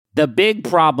The big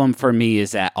problem for me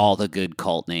is that all the good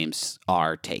cult names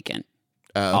are taken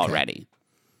already.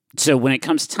 So when it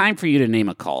comes time for you to name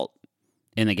a cult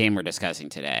in the game we're discussing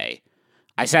today,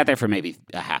 I sat there for maybe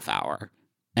a half hour.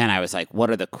 And I was like, what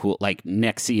are the cool, like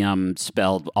NXIVM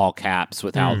spelled all caps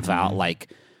without vowel,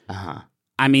 like,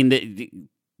 I mean,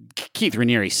 Keith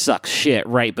Raniere sucks shit,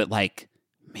 right? But like,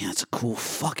 man, it's a cool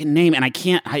fucking name. And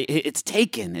it's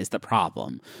taken is the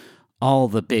problem. All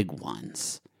the big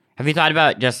ones. Have you thought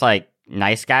about just like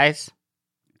Nice Guys?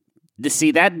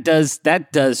 See, that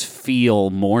does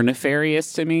feel more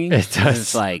nefarious to me. It does.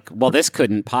 It's like, well, this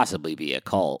couldn't possibly be a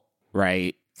cult,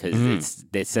 right? Because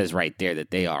it says right there that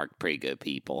they are pretty good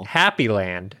people. Happy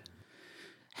Land.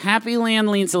 Happy Land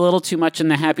leans a little too much in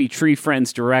the Happy Tree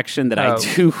Friends direction that I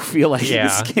do feel like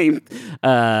this game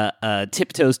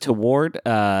tiptoes toward.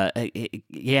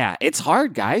 It's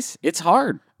hard, guys. It's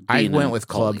hard. I went with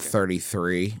Club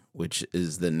 33, which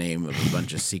is the name of a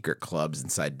bunch of secret clubs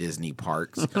inside Disney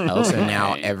parks. So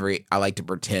now I like to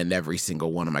pretend every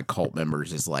single one of my cult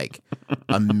members is like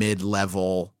a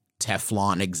mid-level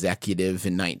Teflon executive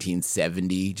in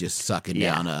 1970, just sucking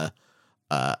down a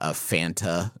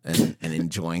Fanta and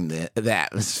enjoying the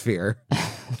atmosphere.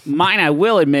 Mine, I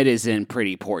will admit, is in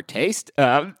pretty poor taste.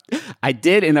 I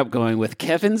did end up going with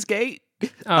Kevin's Gate.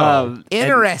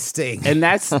 Interesting. And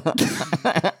that's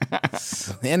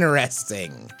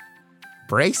interesting.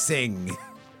 Bracing.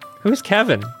 Who's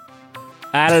Kevin?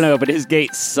 I don't know, but his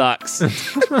gate sucks.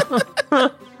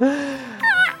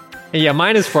 Yeah,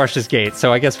 mine is Frush's Gate,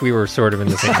 so I guess we were sort of in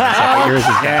the same mindset, but yours is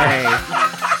better.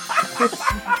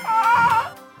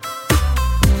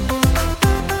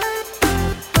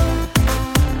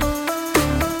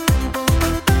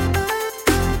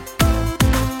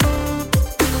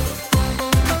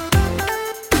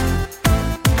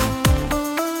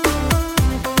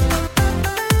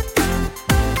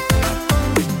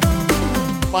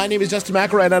 My name is Justin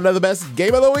McElroy, and I know the best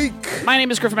game of the week. My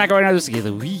name is Griffin McElroy, and I know the game of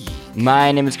the week.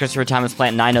 My name is Christopher Thomas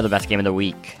Plant, and I know the best game of the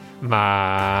week.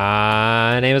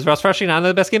 My name is Ross Freshing, and I know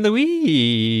the best game of the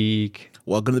week.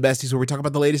 Welcome to the Besties, where we talk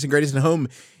about the latest and greatest in home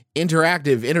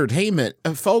interactive entertainment.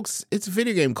 Folks, it's a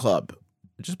video game club.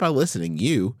 Just by listening,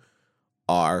 you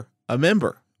are a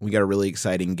member. We got a really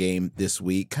exciting game this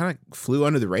week. Kind of flew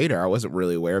under the radar. I wasn't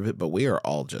really aware of it, but we are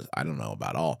all just, I don't know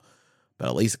about all, but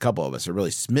at least a couple of us are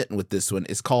really smitten with this one.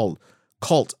 It's called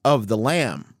Cult of the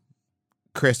Lamb.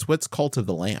 Chris, what's Cult of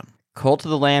the Lamb? Cult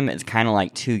of the Lamb is kind of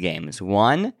like two games.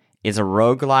 One is a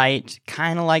roguelite,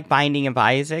 kind of like Binding of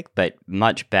Isaac, but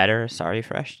much better. Sorry,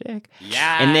 Fresh Dick.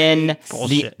 Yeah. And then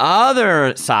the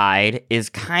other side is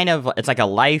kind of, it's like a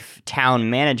life town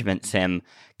management sim,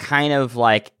 kind of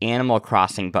like Animal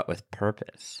Crossing, but with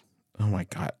purpose. Oh my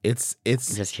God. It's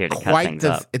just here to cut things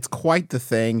up. It's quite the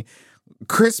thing.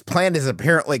 Chris Plant has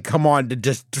apparently come on to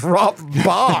just drop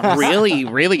bombs. Really,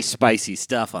 really spicy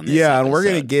stuff on this Yeah, episode. and we're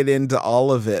going to get into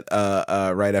all of it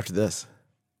right after this.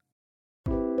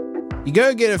 You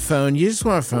go get a phone. You just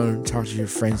want a phone, talk to your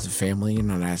friends and family. You're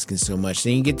not asking so much.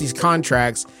 Then you get these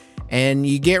contracts, and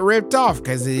you get ripped off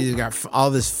because they've got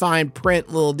all this fine print,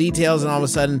 little details, and all of a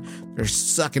sudden, they're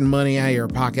sucking money out of your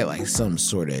pocket like some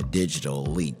sort of digital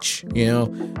leech, you know?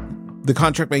 The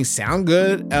contract may sound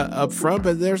good up front,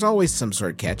 but there's always some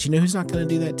sort of catch. You know who's not going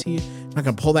to do that to you? Not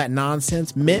going to pull that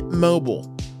nonsense? Mint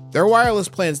Mobile. Their wireless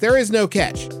plans, there is no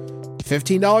catch.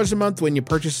 $15 a month when you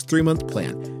purchase a 3-month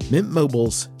plan. Mint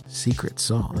Mobile's secret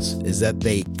sauce is that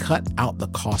they cut out the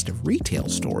cost of retail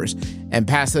stores and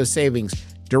pass those savings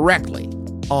directly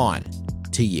on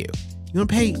to you. You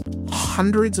want to pay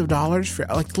hundreds of dollars for,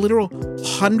 like literal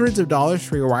hundreds of dollars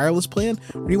for your wireless plan?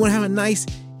 Or do you want to have a nice,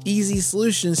 easy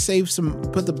solution,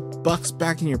 put the bucks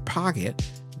back in your pocket,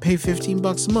 pay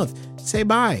 $15 a month. Say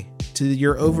bye to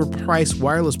your overpriced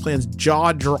wireless plan's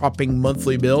jaw-dropping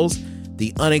monthly bills,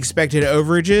 the unexpected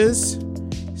overages.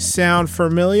 Sound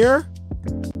familiar?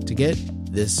 To get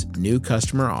this new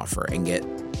customer offer and get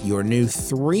your new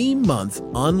 3-month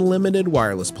unlimited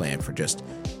wireless plan for just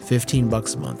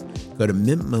 $15 a month, go to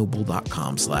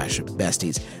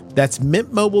mintmobile.com/besties. That's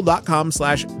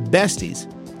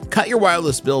mintmobile.com/besties. Cut your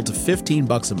wireless bill to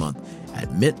 $15 a month at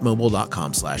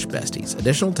mintmobile.com/besties.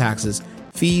 Additional taxes,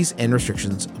 fees, and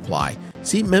restrictions apply.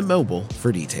 See Mint Mobile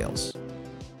for details.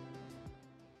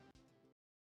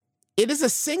 It is a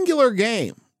singular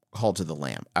game, Cult of the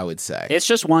Lamb, I would say. It's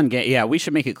just one game. Yeah, we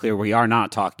should make it clear we are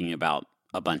not talking about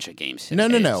a bunch of games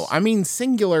today. No. I mean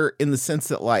singular in the sense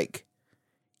that, like,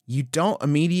 you don't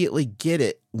immediately get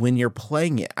it when you're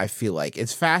playing it, I feel like.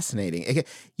 It's fascinating.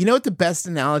 You know what the best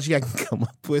analogy I can come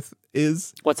up with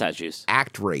is? What's that, Juice?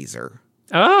 ActRaiser.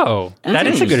 Oh, that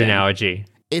is a good interesting. analogy.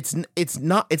 it's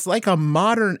not, it's like a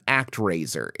modern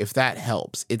ActRaiser, if that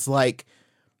helps. It's like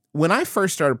when I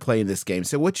first started playing this game,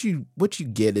 so what you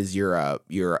get is you're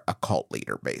a cult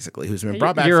leader, basically, who's been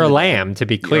brought back. You're from a the lamb, dead. to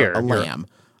be clear. You're a lamb,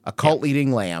 a cult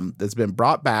leading lamb that's been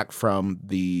brought back from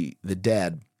the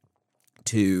dead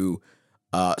to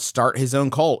start his own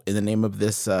cult in the name of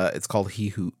this. It's called He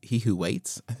Who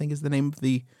Waits, I think is the name of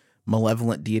the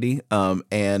malevolent deity, or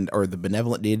the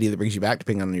benevolent deity that brings you back,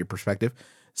 depending on your perspective.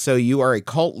 So you are a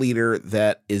cult leader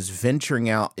that is venturing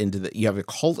out into you have a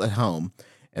cult at home,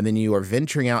 and then you are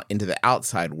venturing out into the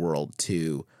outside world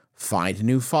to find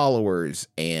new followers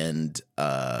and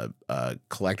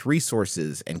collect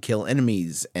resources and kill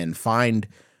enemies and find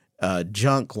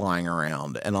junk lying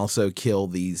around, and also kill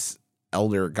these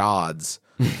elder gods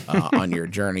on your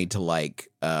journey to like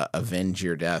avenge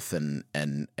your death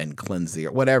and cleanse the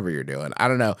whatever you're doing. I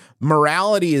don't know.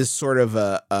 Morality is sort of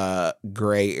a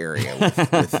gray area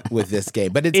with this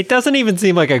game, but it doesn't even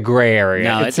seem like a gray area.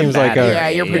 No, it seems like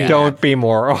you're pretty don't be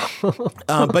moral.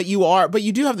 but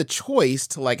you do have the choice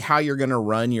to like how you're going to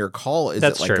run your call. Is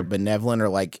That's it like true. a benevolent, or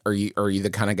like are you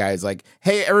the kind of guy who's like,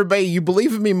 hey everybody, you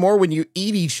believe in me more when you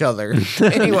eat each other?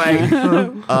 Anyway,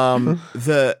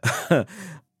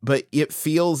 but it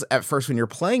feels at first when you're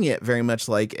playing it very much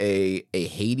like a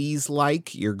Hades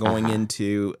like. You're going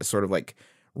into a sort of like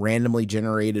randomly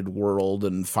generated world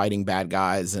and fighting bad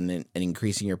guys and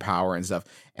increasing your power and stuff.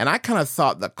 And I kind of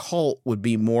thought the cult would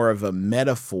be more of a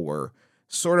metaphor,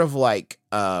 sort of like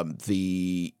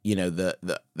the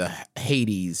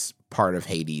Hades part of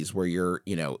Hades, where you're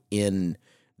in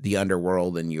the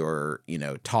underworld and you're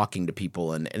talking to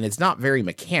people and it's not very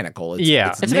mechanical.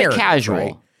 It's a bit casual.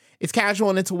 Right? It's casual,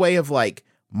 and it's a way of like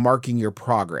marking your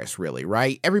progress, really,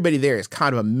 right? Everybody there is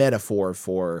kind of a metaphor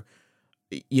for,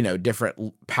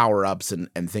 different power-ups and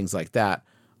things like that.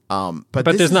 But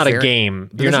there's not a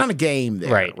game. There's not a game there,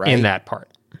 right? In that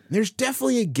part. There's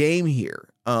definitely a game here.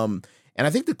 And I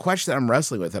think the question that I'm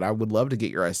wrestling with, and I would love to get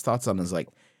your guys' thoughts on, is like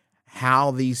how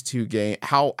these two games,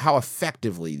 how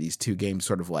effectively these two games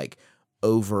sort of like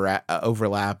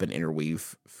overlap and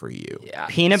interweave for you. Yeah.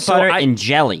 Peanut butter and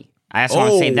jelly. I just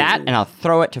want to say that, and I'll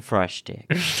throw it to Fresh Dick.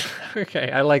 Okay,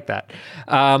 I like that.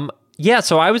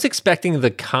 So I was expecting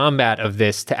the combat of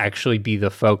this to actually be the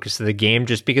focus of the game,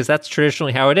 just because that's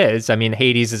traditionally how it is. I mean,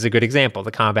 Hades is a good example.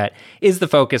 The combat is the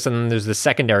focus, and then there's the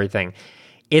secondary thing.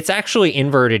 It's actually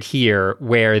inverted here,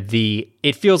 where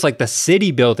it feels like the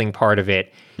city building part of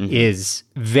it is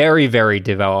very, very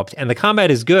developed, and the combat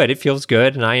is good. It feels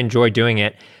good, and I enjoy doing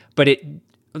it. But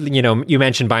you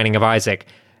mentioned Binding of Isaac.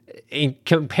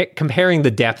 Comparing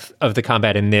the depth of the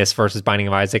combat in this versus Binding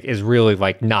of Isaac is really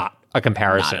like not a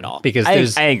comparison. Not at all. Because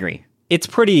I agree. It's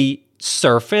pretty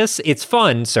surface. It's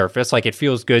fun surface. Like it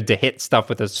feels good to hit stuff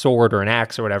with a sword or an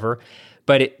axe or whatever,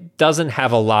 but it doesn't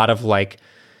have a lot of like,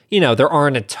 there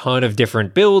aren't a ton of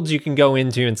different builds you can go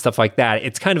into and stuff like that.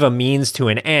 It's kind of a means to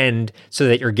an end so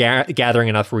that you're gathering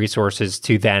enough resources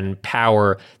to then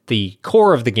power the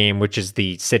core of the game, which is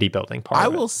the city building part. I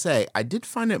will say, I did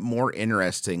find it more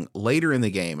interesting later in the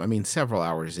game. I mean, several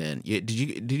hours in. Did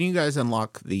you guys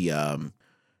unlock the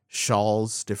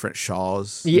shawls, different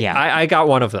shawls? Yeah, I got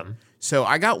one of them. So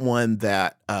I got one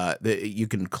that you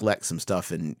can collect some stuff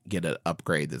and get an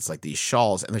upgrade that's like these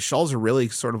shawls. And the shawls are really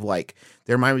sort of like,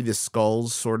 they remind me of the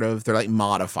skulls, sort of. They're like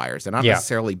modifiers. They're not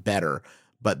necessarily better,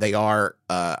 but they are.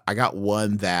 I got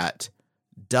one that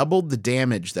doubled the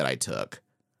damage that I took,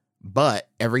 but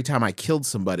every time I killed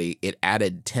somebody, it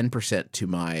added 10% to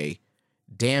my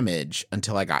damage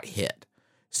until I got hit.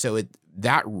 So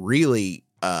that really,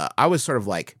 I was sort of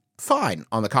like, fine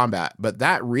on the combat, but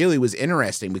that really was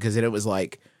interesting because it was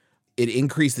like it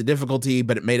increased the difficulty,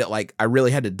 but it made it like I really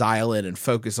had to dial in and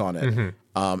focus on it.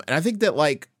 And I think that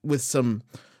like with some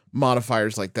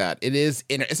modifiers like that,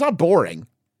 it's not boring.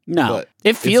 No,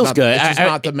 it feels good. It's just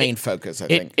not the main focus. I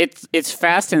think it's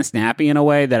fast and snappy in a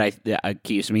way that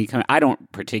keeps me coming. I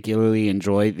don't particularly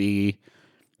enjoy the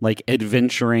like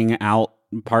adventuring out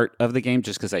part of the game,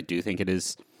 just because I do think it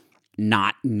is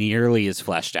not nearly as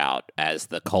fleshed out as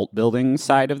the cult building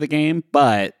side of the game.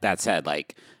 But that said,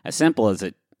 like as simple as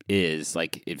it is,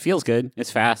 like it feels good.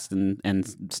 It's fast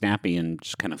and snappy and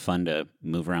just kind of fun to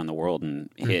move around the world and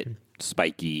hit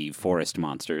spiky forest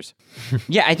monsters.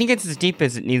 Yeah, I think it's as deep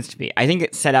as it needs to be. I think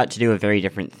it set out to do a very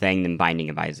different thing than Binding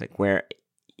of Isaac, where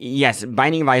yes,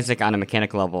 Binding of Isaac on a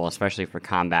mechanical level, especially for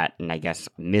combat and I guess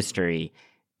mystery,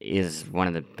 is one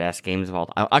of the best games of all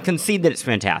time. I'll concede that it's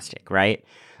fantastic, right?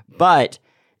 But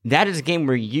that is a game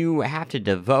where you have to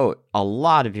devote a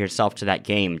lot of yourself to that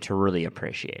game to really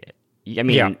appreciate it. I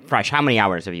mean, Yeah. Fresh, how many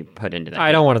hours have you put into that?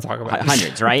 I don't want to talk about it.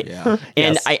 Hundreds, right? Yeah.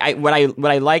 And Yes. what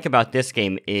I like about this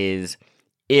game is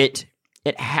it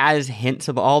has hints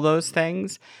of all those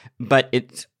things, but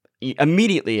it's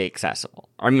immediately accessible.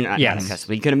 I mean, not Yes.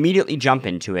 accessible. You can immediately jump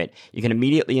into it. You can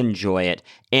immediately enjoy it.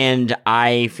 And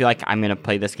I feel like I'm going to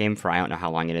play this game for, I don't know how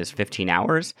long it is, 15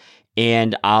 hours.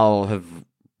 And it'll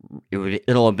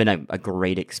have been a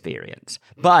great experience.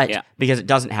 But because it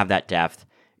doesn't have that depth,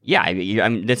 I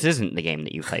mean, this isn't the game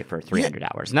that you play for 300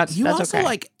 hours. And that's also okay.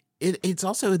 like it's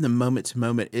also in the moment to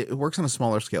moment. It works on a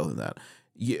smaller scale than that.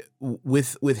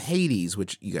 With Hades,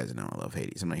 which you guys know I love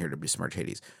Hades. I'm not here to besmirch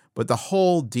Hades, but the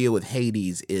whole deal with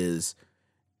Hades is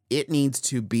it needs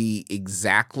to be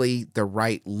exactly the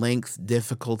right length,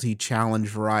 difficulty, challenge,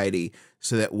 variety,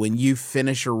 so that when you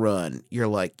finish a run, you're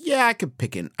like, yeah, I could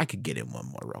get in one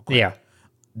more real quick. Yeah.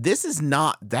 This is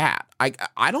not that.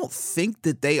 I don't think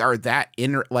that they are that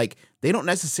they don't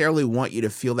necessarily want you to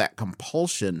feel that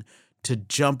compulsion to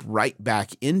jump right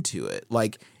back into it.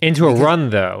 Into a run,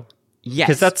 though. Yes.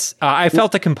 Because that's, I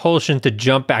felt a compulsion to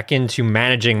jump back into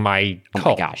managing my Oh my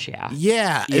cult. gosh, yeah.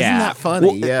 Yeah, isn't that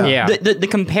funny? Yeah. The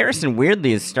comparison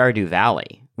weirdly is Stardew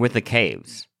Valley with the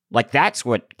caves. Like that's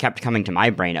what kept coming to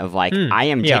my brain of like I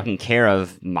am taking care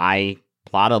of my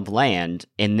plot of land,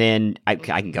 and then I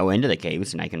can go into the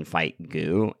caves and I can fight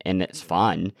goo, and it's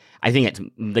fun. I think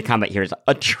the combat here is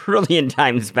a trillion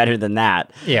times better than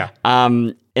that. Yeah.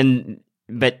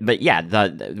 But yeah,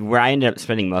 the where I ended up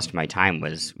spending most of my time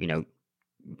was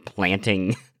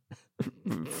planting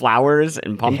flowers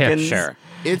and pumpkins. Sure.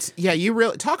 It's you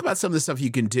really talk about some of the stuff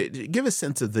you can do. Give a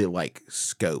sense of the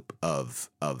scope of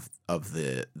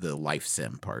the life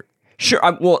sim part. Sure.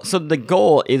 Well, so the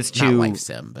goal is Not to life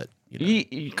sim, but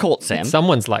cult sim.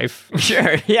 Someone's life.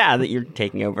 Sure, yeah, that you're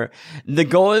taking over. The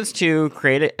goal is to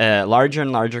create a larger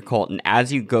and larger cult, and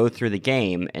as you go through the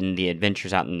game and the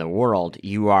adventures out in the world,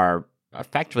 you are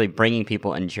effectively bringing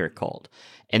people into your cult.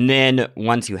 And then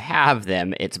once you have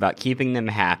them, it's about keeping them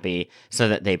happy so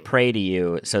that they pray to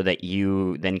you, so that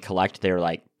you then collect their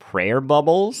prayer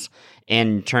bubbles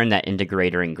and turn that into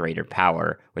greater and greater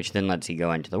power, which then lets you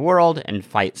go into the world and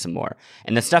fight some more.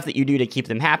 And the stuff that you do to keep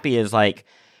them happy is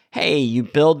hey, you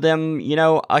build them,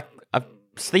 a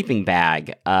sleeping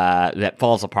bag that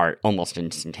falls apart almost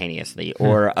instantaneously.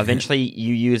 Or eventually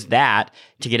you use that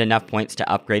to get enough points to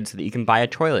upgrade so that you can buy a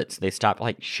toilet so they stop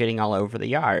shitting all over the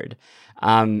yard.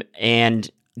 And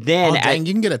then... dang,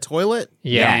 you can get a toilet?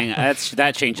 Yeah. Dang,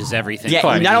 that changes everything. Yeah,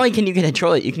 for me. not only can you get a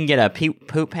toilet, you can get a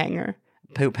poop hanger,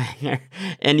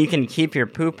 and you can keep your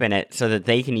poop in it so that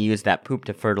they can use that poop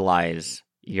to fertilize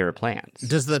your plants.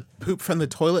 Does the poop from the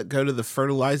toilet go to the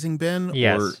fertilizing bin?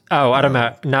 Yes.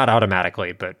 Or, Not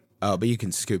automatically, but but you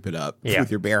can scoop it up Yeah.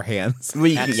 with your bare hands. Well,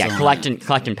 you can, Excellent.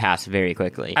 collect and pass very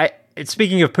quickly.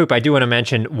 speaking of poop, I do want to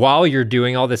mention while you're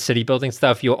doing all this city building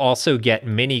stuff, you'll also get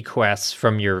mini quests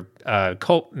from your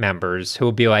cult members who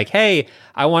will be like, hey,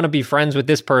 I want to be friends with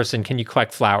this person. Can you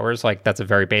collect flowers? That's a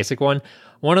very basic one.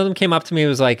 One of them came up to me and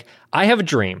was like, I have a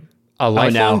dream, a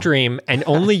lifelong dream, and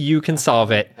only you can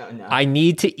solve it. I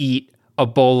need to eat a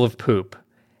bowl of poop,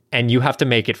 and you have to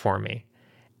make it for me.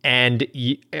 And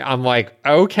I'm like,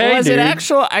 okay, Was dude. it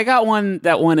actual? I got one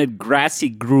that wanted grassy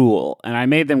gruel, and I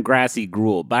made them grassy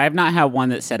gruel. But I have not had one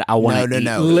that said I want to eat.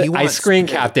 No. He I wants screen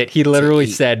capped it. He literally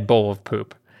said bowl of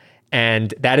poop.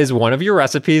 And that is one of your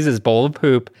recipes is bowl of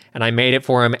poop. And I made it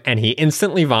for him, and he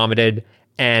instantly vomited.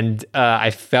 And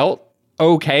I felt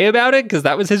okay about it because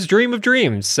that was his dream of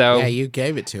dreams. So Yeah, you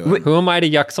gave it to him. who am I to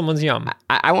yuck someone's yum?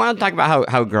 I want to talk about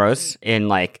how gross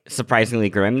and surprisingly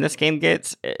grim this game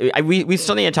gets. We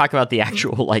still need to talk about the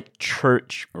actual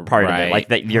church part of it, Right.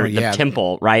 the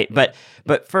temple, right?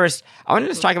 But first, I want to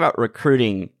just talk about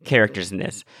recruiting characters in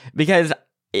this because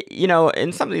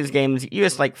in some of these games, you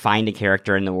just find a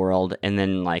character in the world and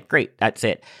then great, that's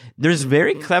it. There's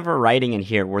very clever writing in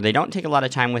here where they don't take a lot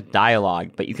of time with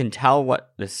dialogue, but you can tell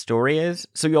what the story is.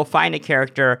 So you'll find a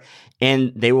character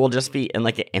and they will just be in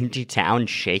an empty town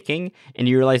shaking, and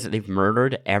you realize that they've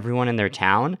murdered everyone in their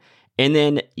town. And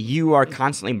then you are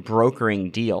constantly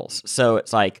brokering deals. So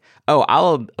it's oh,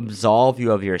 I'll absolve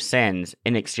you of your sins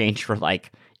in exchange for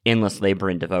endless labor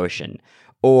and devotion.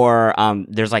 Or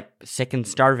there's sick and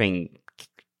starving,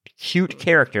 cute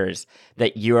characters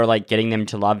that you are getting them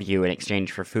to love you in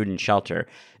exchange for food and shelter.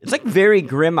 It's very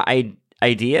grim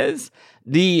ideas.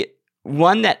 The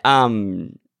one that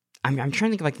I'm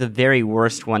trying to think of the very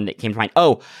worst one that came to mind.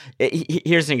 Oh,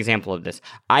 here's an example of this.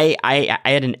 I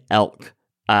had an elk,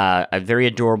 a very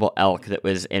adorable elk that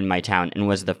was in my town and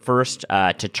was the first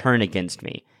to turn against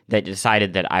me. That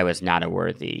decided that I was not a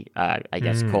worthy,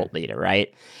 cult leader,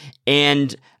 right?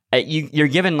 And you're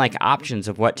given like options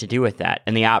of what to do with that,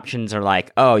 and the options are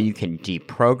like, oh, you can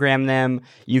deprogram them,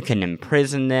 you can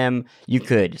imprison them, you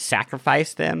could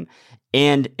sacrifice them.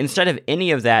 And instead of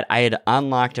any of that, I had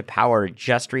unlocked a power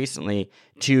just recently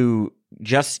to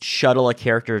just shuttle a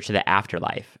character to the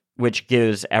afterlife, which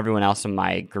gives everyone else in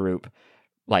my group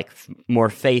like more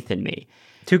faith in me.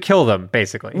 To kill them,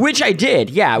 basically. Which I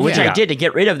did, I did to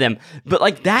get rid of them. But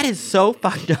like that is so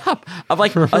fucked up. Of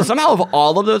like somehow of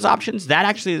all of those options, that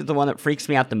actually is the one that freaks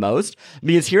me out the most.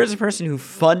 Because here's a person who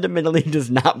fundamentally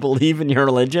does not believe in your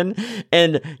religion,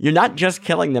 and you're not just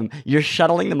killing them, you're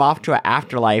shuttling them off to an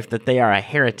afterlife that they are a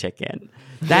heretic in.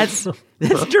 That's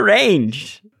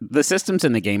deranged. The systems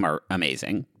in the game are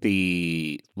amazing.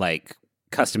 The like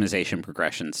customization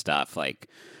progression stuff, like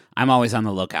I'm always on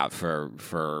the lookout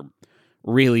for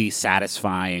really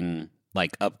satisfying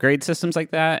like upgrade systems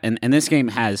like that, and this game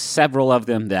has several of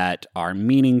them that are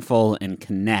meaningful and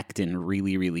connect in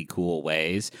really, really cool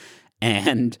ways.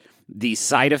 And the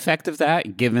side effect of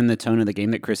that, given the tone of the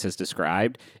game that Chris has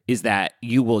described, is that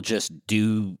you will just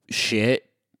do shit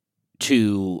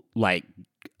to like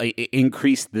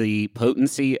increase the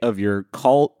potency of your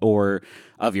cult or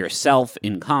of yourself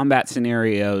in combat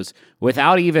scenarios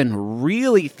without even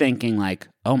really thinking like,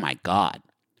 oh my God,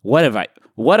 what have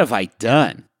I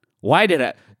done? Why did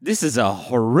I? This is a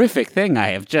horrific thing I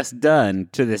have just done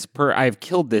to this I've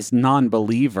killed this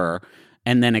non-believer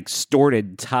and then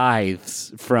extorted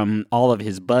tithes from all of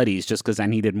his buddies just because I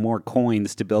needed more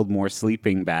coins to build more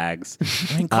sleeping bags.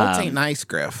 I mean, cults ain't nice,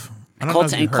 Griff.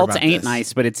 Cults ain't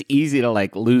nice, but it's easy to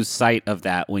like lose sight of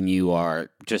that when you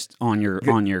are just on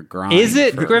your grind. Is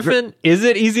it, Griffin? Is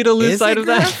it easy to lose sight of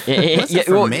that?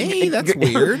 For me, that's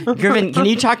weird. Griffin, can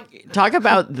you talk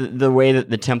about the way that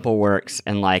the temple works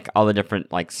and like all the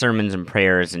different like sermons and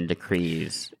prayers and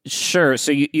decrees? Sure.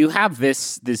 So you have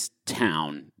this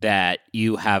town that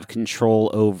you have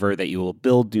control over, that you will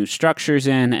build new structures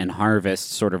in and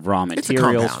harvest sort of raw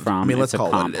materials from. I mean, let's it's call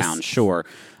a compound, it this. Sure.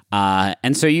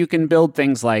 And so you can build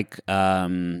things like,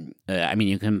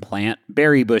 you can plant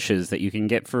berry bushes that you can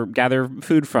gather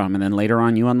food from, and then later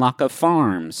on you unlock a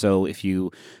farm. So if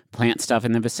you plant stuff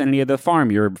in the vicinity of the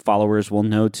farm, your followers will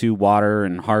know to water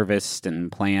and harvest and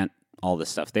plant all this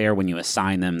stuff there when you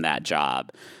assign them that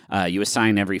job. You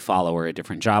assign every follower a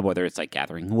different job, whether it's like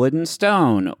gathering wood and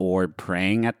stone or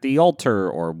praying at the altar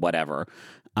or whatever.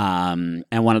 And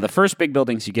one of the first big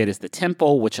buildings you get is the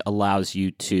temple, which allows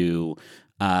you to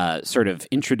sort of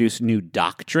introduce new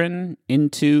doctrine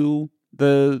into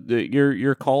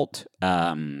your cult,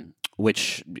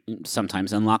 which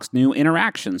sometimes unlocks new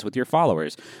interactions with your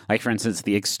followers. Like, for instance,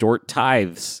 the extort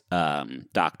tithes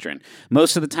doctrine.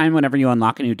 Most of the time, whenever you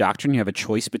unlock a new doctrine, you have a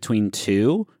choice between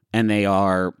two, and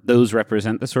those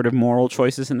represent the sort of moral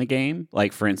choices in the game.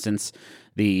 Like, for instance,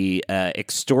 the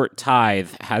extort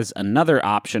tithe has another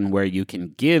option where you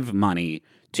can give money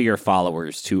to your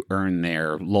followers to earn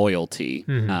their loyalty,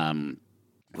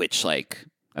 which, like,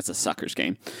 that's a sucker's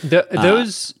game.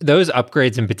 Those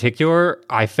upgrades in particular,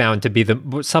 I found to be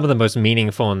some of the most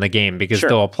meaningful in the game because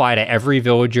they'll apply to every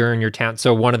villager in your town.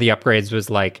 So one of the upgrades was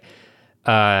like,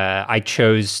 I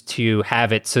chose to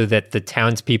have it so that the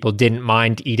townspeople didn't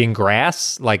mind eating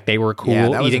grass, like they were cool. Yeah,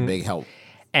 that was eating a big help.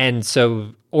 And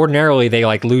so ordinarily they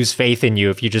like lose faith in you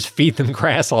if you just feed them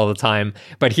grass all the time.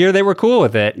 But here they were cool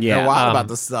with it. Yeah. They're wild about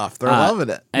the stuff. They're loving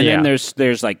it. And then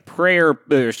there's like prayer,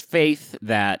 there's faith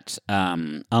that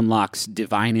unlocks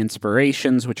divine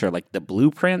inspirations, which are like the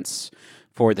blueprints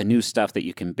for the new stuff that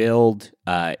you can build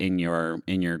in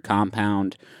your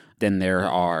compound. Then there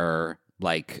are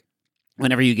like,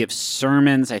 whenever you give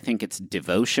sermons, I think it's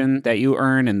devotion that you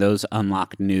earn, and those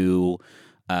unlock new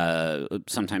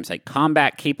sometimes like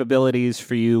combat capabilities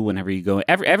for you whenever you go.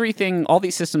 Everything, all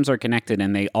these systems are connected,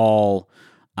 and they all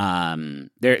there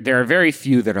are very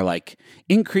few that are like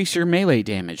increase your melee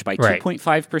damage by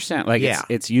 2.5%. Like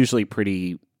it's usually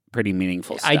pretty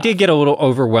meaningful stuff. I did get a little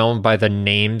overwhelmed by the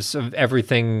names of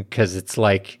everything because it's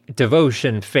like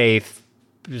devotion, faith.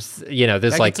 There's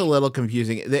that like gets a little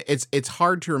confusing. It's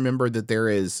hard to remember that there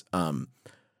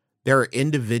are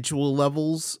individual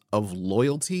levels of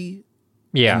loyalty.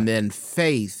 Yeah. And then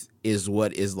faith is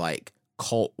what is like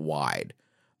cult wide.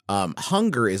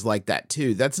 Hunger is like that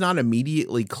too. That's not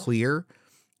immediately clear,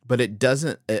 but it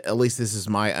doesn't, at least this is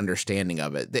my understanding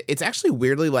of it. It's actually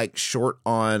weirdly like short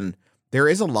on, there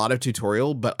is a lot of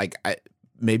tutorial, but like I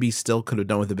maybe still could have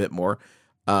done with a bit more.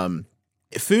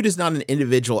 Food is not an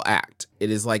individual act. It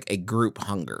is like a group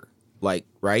hunger, like,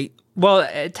 right? Well,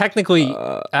 technically,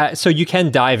 so you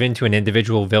can dive into an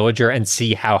individual villager and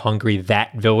see how hungry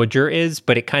that villager is,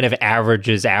 but it kind of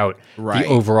averages out the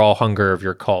overall hunger of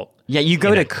your cult. Yeah, you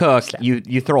go to cook,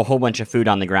 you throw a whole bunch of food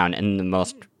on the ground, and the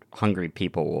most hungry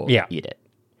people will eat it.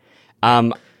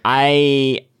 I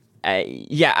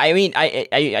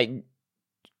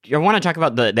want to talk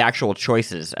about the actual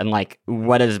choices and like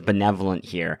what is benevolent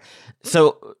here.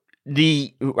 So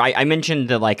I mentioned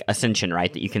the like ascension,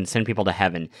 right? That you can send people to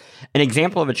heaven. An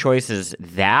example of a choice is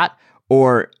that,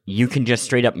 or you can just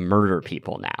straight up murder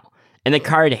people now. And the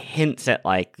card hints at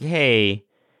like, hey,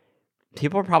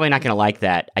 people are probably not going to like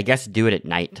that. I guess do it at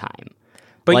nighttime.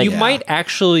 But like, you might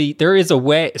actually, there is a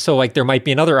way, so like there might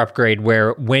be another upgrade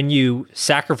where when you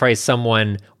sacrifice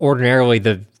someone, ordinarily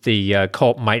the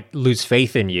cult might lose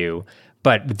faith in you,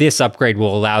 but this upgrade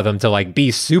will allow them to like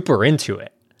be super into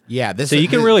it. Yeah, so you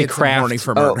can really craft warning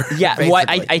for murder. Well,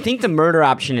 I think the murder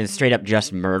option is straight up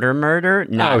just murder,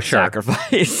 not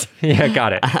sacrifice. Yeah,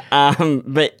 got it.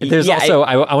 But there's also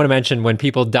I want to mention when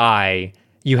people die,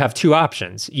 you have two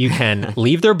options. You can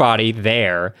leave their body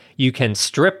there. You can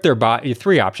strip their body.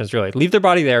 3 options, really. Leave their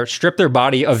body there, strip their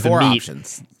body of 4 the meat,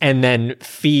 options. And then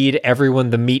feed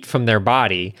everyone the meat from their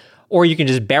body. Or you can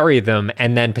just bury them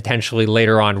and then potentially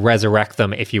later on resurrect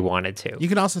them if you wanted to. You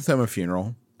can also throw them a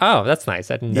funeral. Oh, that's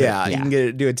nice. I didn't know. Yeah, you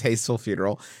can do a tasteful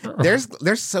funeral. There's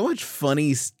so much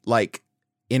funny, like,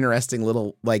 interesting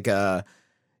little, like,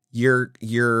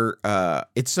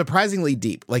 it's surprisingly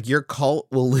deep. Like, your cult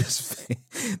will lose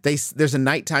there's a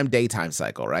nighttime daytime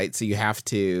cycle, right? So you have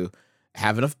to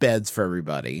have enough beds for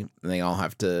everybody, and they all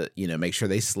have to, make sure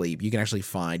they sleep. You can actually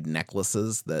find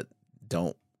necklaces that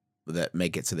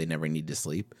make it so they never need to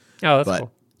sleep. Oh, that's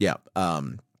cool. Yeah.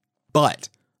 But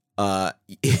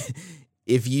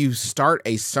if you start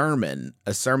a sermon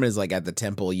is like at the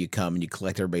temple, you come and you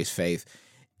collect everybody's faith.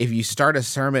 If you start a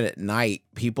sermon at night,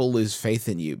 people lose faith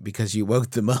in you because you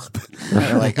woke them up.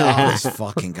 They're like, oh, this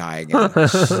fucking guy again.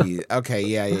 Jeez. Okay,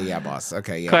 yeah, boss.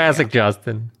 Okay, yeah. Classic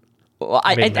Justin. Well,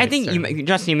 I think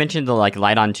Justin, you mentioned the like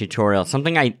light on tutorial.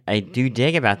 Something I do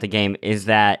dig about the game is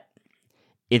that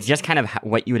it's just kind of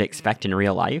what you would expect in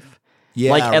real life.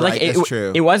 Yeah, that's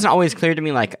true. It wasn't always clear to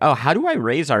me, like, oh, how do I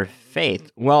raise our faith?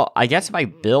 Well, I guess if I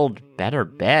build better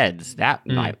beds, that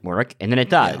might work, and then it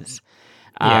does.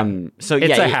 So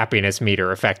it's a happiness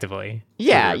meter, effectively.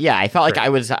 Yeah. I felt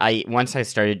like once I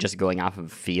started just going off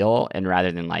of feel, and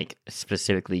rather than like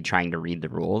specifically trying to read the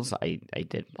rules, I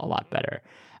did a lot better.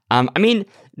 I mean,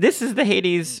 this is the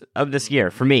Hades of this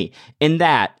year for me, in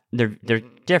that they're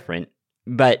different,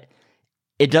 but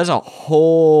it does a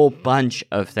whole bunch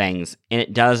of things, and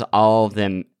it does all of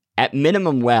them at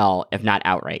minimum well, if not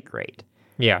outright great.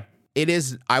 Yeah. It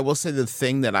is, I will say, the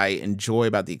thing that I enjoy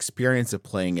about the experience of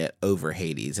playing it over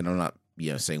Hades, and I'm not,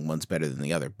 saying one's better than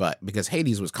the other, but because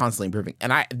Hades was constantly improving,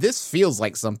 and this feels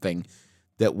like something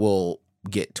that will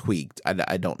get tweaked.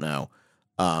 I don't know.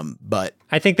 But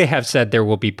I think they have said there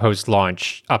will be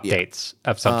post-launch updates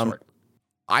of some sort.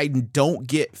 I don't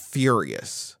get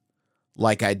furious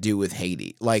like I do with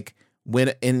Hades. Like,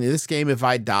 when in this game, if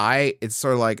I die, it's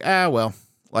sort of like, well,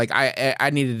 like I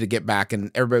needed to get back,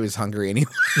 and everybody was hungry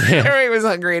anyway. Everybody was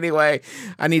hungry anyway.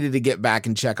 I needed to get back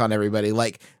and check on everybody.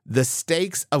 Like, the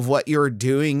stakes of what you're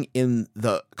doing in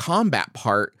the combat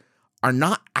part are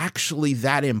not actually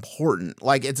that important.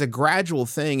 Like, it's a gradual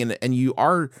thing, and you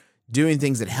are doing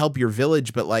things that help your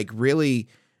village, but like really,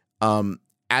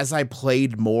 as I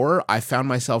played more, I found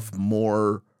myself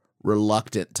more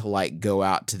reluctant to like go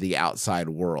out to the outside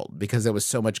world because there was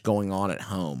so much going on at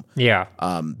home. Yeah.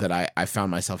 That I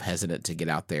found myself hesitant to get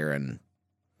out there and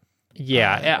do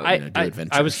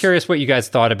adventures. I was curious what you guys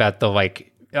thought about the like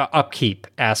upkeep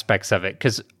aspects of it,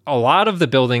 because a lot of the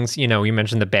buildings, you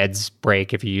mentioned the beds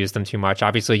break if you use them too much.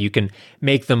 Obviously, you can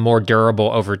make them more durable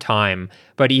over time,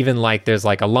 but even like there's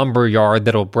like a lumber yard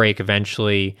that'll break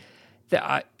eventually.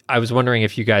 I was wondering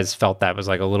if you guys felt that was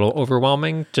like a little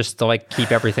overwhelming just to like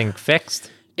keep everything fixed.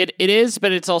 It is,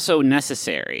 but it's also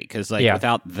necessary because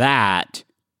without that,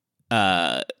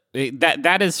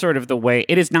 that is sort of the way.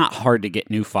 It is not hard to get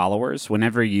new followers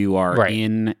whenever you are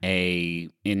in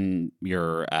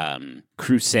your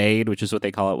crusade, which is what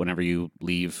they call it. Whenever you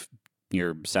leave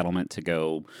your settlement to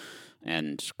go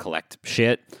and collect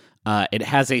shit. It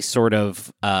has a sort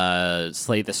of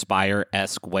Slay the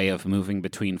Spire-esque way of moving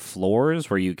between floors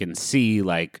where you can see,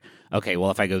 like, okay,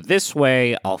 well, if I go this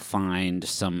way, I'll find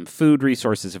some food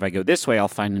resources. If I go this way, I'll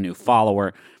find a new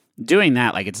follower. Doing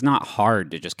that, like, it's not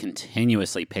hard to just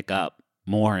continuously pick up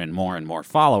more and more and more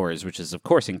followers, which is, of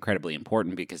course, incredibly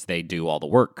important because they do all the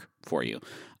work for you.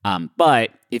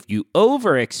 But if you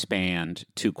overexpand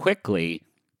too quickly,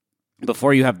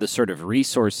 before you have the sort of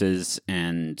resources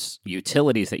and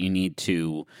utilities that you need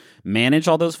to manage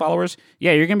all those followers,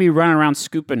 you're going to be running around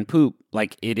scooping poop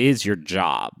like it is your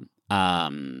job.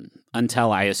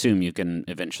 until I assume you can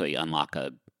eventually unlock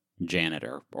a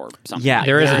janitor or something. Yeah, like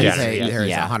there is that. a There is janitor, there is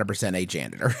yeah. 100% a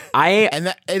janitor.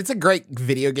 I It's a great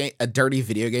a dirty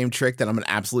video game trick that I'm an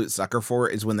absolute sucker for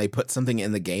is when they put something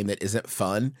in the game that isn't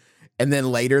fun, and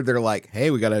then later they're like, "Hey,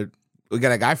 we got a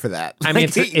guy for that." I mean,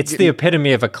 Like, it's the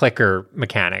epitome of a clicker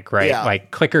mechanic, right? Yeah.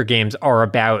 Like clicker games are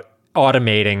about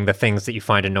automating the things that you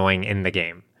find annoying in the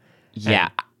game. yeah.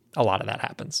 A lot of that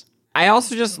happens. I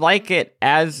also just like it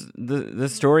as the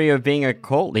story of being a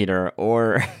cult leader,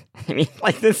 or I mean,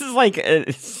 like this is like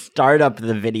a startup of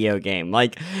the video game.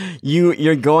 Like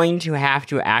you're going to have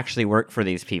to actually work for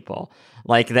these people.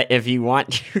 Like that if you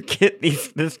want to get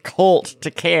this cult to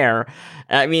care.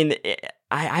 I mean,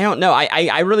 I don't know.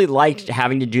 I really liked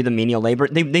having to do the menial labor.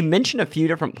 They mention a few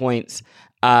different points.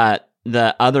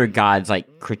 The other gods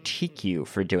like critique you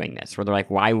for doing this, where they're like,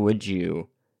 "Why would you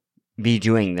be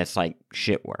doing this like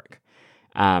shit work?"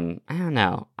 I don't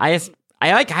know. I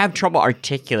have trouble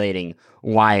articulating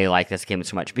why I like this game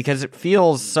so much because it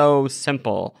feels so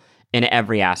simple in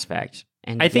every aspect.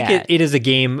 And I think yet- it is a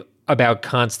game about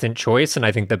constant choice, and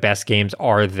I think the best games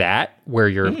are that, where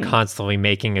you're constantly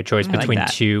making a choice I like between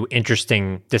that. two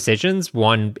interesting decisions.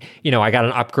 One, I got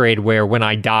an upgrade where when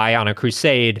I die on a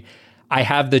crusade, I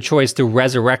have the choice to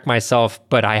resurrect myself,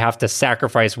 but I have to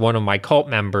sacrifice one of my cult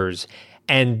members.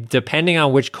 And depending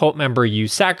on which cult member you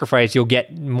sacrifice, you'll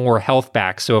get more health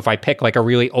back. So if I pick like a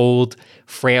really old,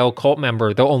 frail cult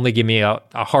member, they'll only give me a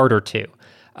heart or two.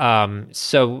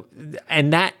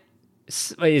 And that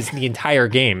is the entire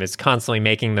game, is constantly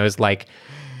making those like,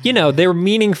 they're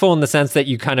meaningful in the sense that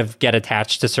you kind of get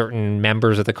attached to certain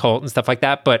members of the cult and stuff like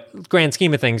that. But grand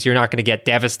scheme of things, you're not going to get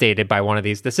devastated by one of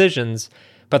these decisions.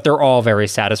 But they're all very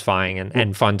satisfying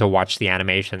and fun to watch the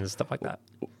animations and stuff like that.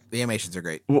 the animations are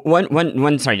great.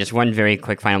 Sorry, just one very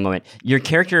quick final moment. Your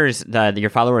characters, your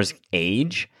followers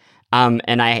age.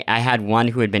 And I had one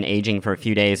who had been aging for a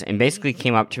few days and basically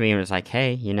came up to me and was like,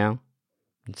 "Hey,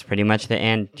 it's pretty much the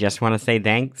end. Just want to say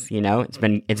thanks. It's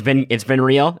been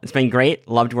real. It's been great.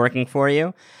 Loved working for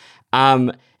you."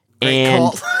 And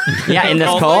cult. yeah, in this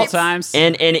Cult cult times.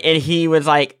 and he was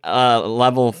like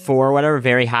level 4 or whatever,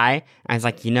 very high. I was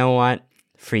like, you know what?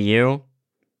 For you,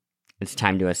 it's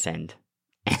time to ascend.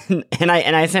 And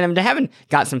I sent him to heaven.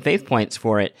 Got some faith points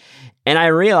for it, and I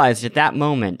realized at that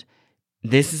moment,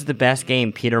 this is the best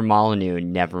game Peter Molyneux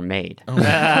never made. Oh my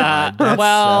God, that's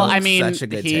I mean, such a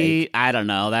good take. I don't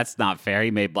know. That's not fair.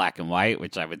 He made Black and White,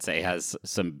 which I would say has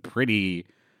some pretty.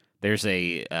 There's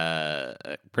a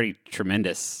pretty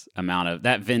tremendous amount of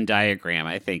that Venn diagram.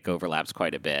 I think overlaps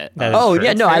quite a bit. That is Oh true.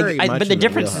 yeah, no, Very but much the in the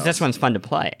difference is wheelhouse. this one's fun to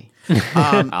play.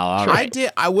 All right.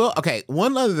 I will. Okay,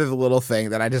 one other little thing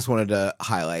that I just wanted to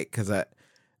highlight because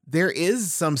there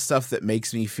is some stuff that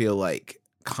makes me feel like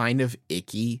kind of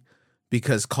icky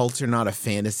because cults are not a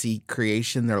fantasy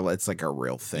creation; it's like a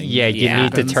real thing. Yeah, you Yeah.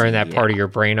 need to turn that Yeah. part of your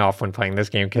brain off when playing this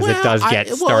game because it does get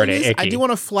started I icky. do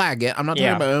want to flag it. I'm not talking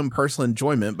Yeah. about my own personal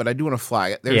enjoyment, but I do want to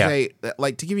flag it. There's Yeah.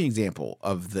 like to give you an example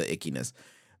of the ickiness.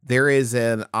 There is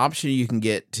an option you can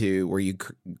get to where you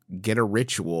get a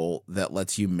ritual that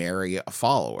lets you marry a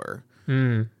follower.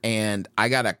 And I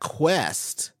got a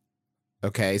quest.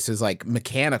 Okay, so it's like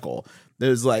mechanical.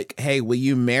 There's like, hey, will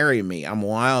you marry me? I'm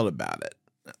wild about it.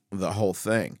 The whole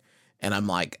thing. And I'm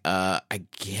like, I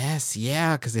guess,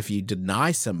 yeah, because if you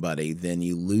deny somebody, then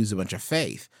you lose a bunch of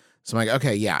faith. So I'm like,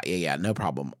 okay, yeah, no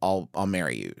problem. I'll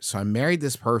marry you. So I married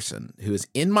this person who is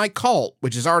in my cult,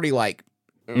 which is already like,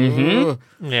 ugh.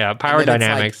 Yeah, power And then it's like,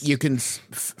 dynamics. you can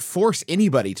force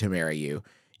anybody to marry you.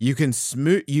 You can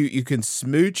smooch. You can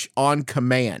smooch on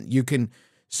command. You can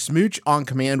smooch on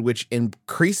command, which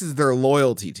increases their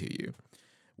loyalty to you.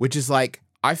 Which is like,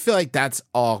 I feel like that's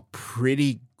all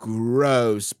pretty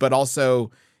gross, but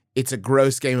also it's a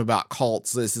gross game about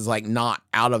cults. So this is like not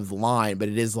out of line, but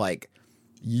it is like,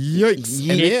 yikes.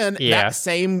 And then Yeah. that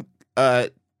same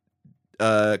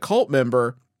cult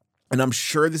member, and I'm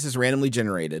sure this is randomly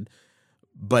generated,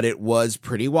 but it was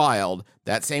pretty wild.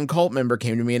 That same cult member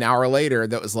came to me an hour later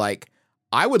that was like,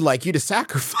 I would like you to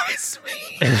sacrifice me.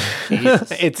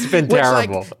 It's been Which,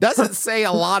 terrible. like, doesn't say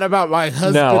a lot about my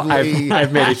No, husbandly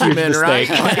I've made a huge acumen, right?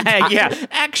 mistake. Like, Yeah,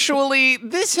 actually,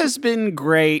 this has been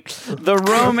great. The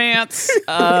romance,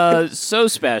 so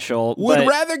special. would but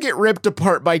rather get ripped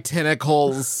apart by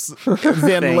tentacles than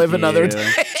Thank live another you.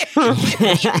 day.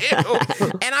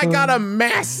 And I got a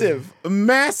massive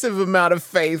amount of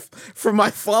faith from my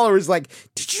followers. Like,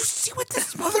 did you see what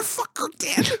this motherfucker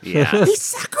did? Yeah. He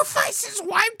sacrificed his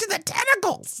wife to the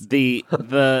tentacles. the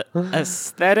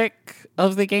aesthetic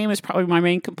of the game is probably my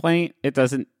main complaint. It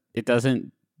doesn't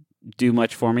do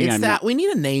much for me. It's that we need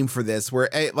a name for this, where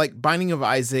like Binding of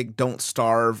Isaac, Don't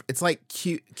Starve. It's like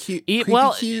cute, cute.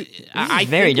 Well, It's I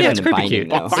very think, different than creepy Binding, cute.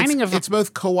 though. Binding it's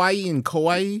both kawaii and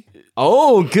kawaii.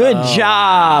 Oh, good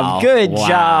job. Good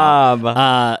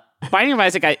job. Binding of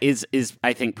Isaac is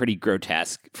I think pretty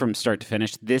grotesque from start to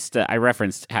finish. I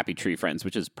referenced Happy Tree Friends,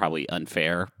 which is probably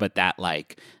unfair, but that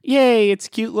like, yay, it's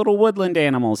cute little woodland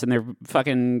animals and they're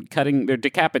fucking they're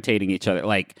decapitating each other.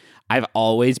 Like, I've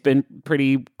always been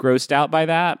pretty grossed out by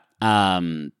that.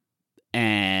 And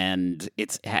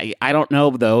I don't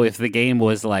know though if the game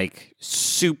was like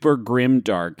super grim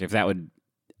dark, if that would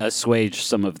assuage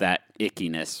some of that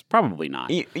ickiness. Probably not.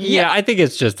 Yeah, I think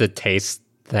it's just a taste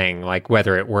thing, like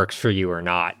whether it works for you or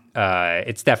not.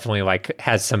 It's definitely like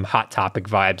has some Hot Topic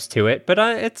vibes to it, but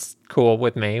it's cool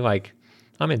with me. Like,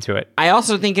 I'm into it. I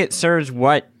also think it serves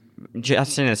what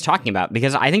Justin is talking about,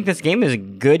 because I think this game is a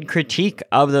good critique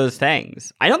of those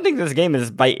things. I don't think this game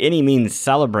is by any means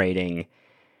celebrating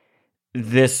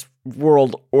this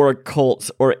world or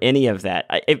cults or any of that.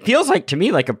 It feels like to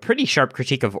me like a pretty sharp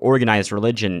critique of organized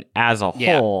religion as a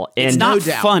whole. And it's not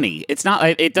funny. It's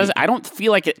not. It does. I don't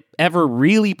feel like it ever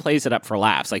really plays it up for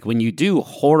laughs. Like when you do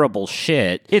horrible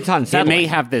shit, it's unsettling. It may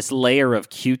have this layer of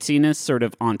cutesiness sort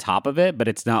of on top of it, but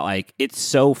it's not like it's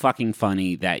so fucking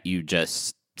funny that you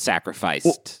just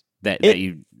sacrificed that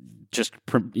you just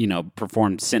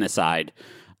performed sinicide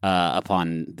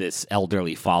upon this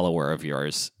elderly follower of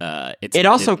yours. It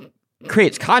also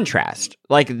creates contrast.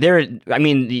 Like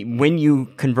when you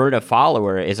convert a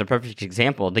follower is a perfect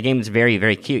example. The game is very,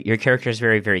 very cute. Your character is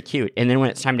very, very cute. And then when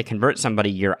it's time to convert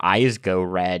somebody, your eyes go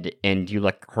red and you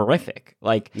look horrific.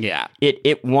 Like, yeah,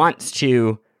 it wants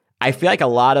to. I feel like a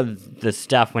lot of the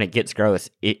stuff when it gets gross,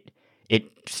 it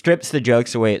strips the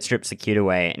jokes away, it strips the cute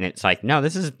away, and it's like, no,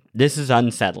 this is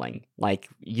unsettling. Like,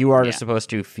 you are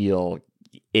supposed to feel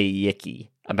yicky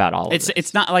about all of this.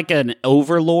 It's not like an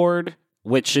overlord,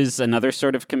 which is another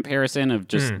sort of comparison of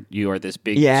just you are this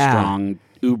big, strong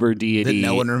uber deity that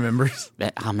no one remembers.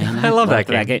 Oh man, I love that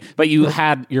game. But you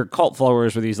had your cult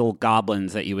followers were these little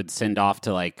goblins that you would send off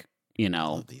to like,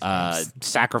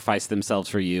 sacrifice themselves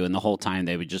for you, and the whole time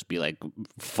they would just be like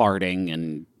farting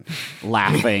and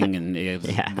laughing, and it was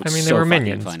I mean, they were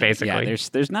minions, funny. basically. Yeah,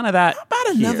 there's none of that. How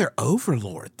about another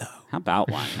Overlord though? How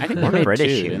about one? I think More we're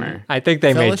British two, humor. I think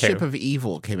they made Fellowship two. of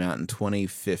Evil came out in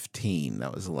 2015.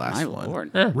 That was the last one.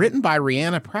 Lord. Written by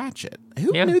Rhianna Pratchett.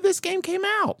 Who knew this game came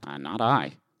out? Not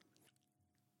I.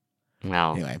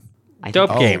 Well, Anyway.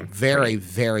 Dope game. Very,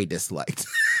 very disliked.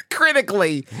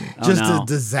 Critically, just a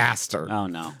disaster. Oh,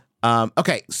 no.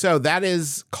 Okay, so that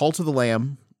is Cult of the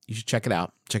Lamb. You should check it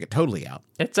out. Check it totally out.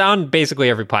 It's on basically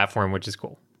every platform, which is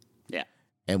cool. Yeah.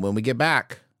 And when we get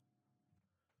back,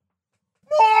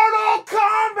 Mortal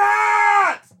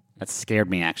Kombat! That scared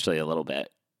me actually a little bit.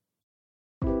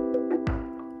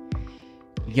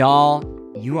 Y'all,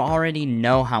 you already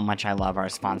know how much I love our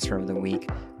sponsor of the week,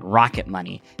 Rocket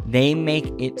Money. They make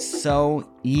it so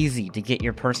easy to get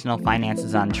your personal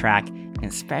finances on track, and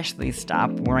especially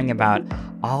stop worrying about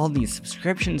all these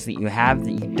subscriptions that you have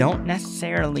that you don't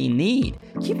necessarily need.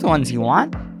 Keep the ones you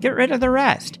want, get rid of the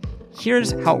rest.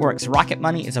 Here's how it works. Rocket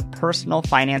Money is a personal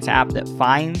finance app that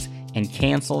finds and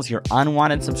cancels your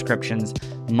unwanted subscriptions,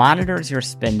 monitors your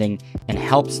spending, and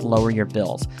helps lower your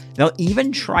bills. They'll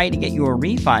even try to get you a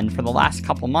refund for the last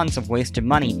couple months of wasted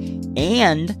money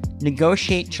and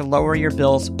negotiate to lower your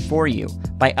bills for you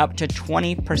by up to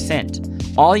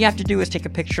 20%. All you have to do is take a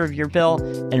picture of your bill,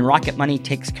 and Rocket Money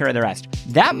takes care of the rest.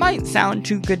 That might sound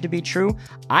too good to be true.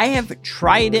 I have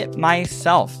tried it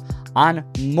myself on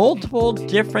multiple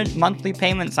different monthly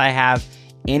payments I have,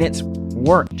 and it's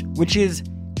worked, which is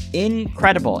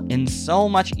incredible and so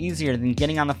much easier than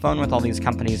getting on the phone with all these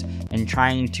companies and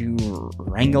trying to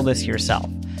wrangle this yourself.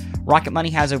 Rocket Money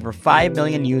has over 5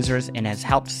 million users and has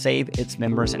helped save its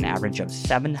members an average of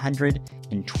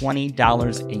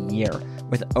 $720 a year,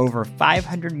 with over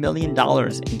 $500 million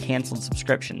in canceled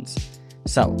subscriptions.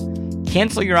 So,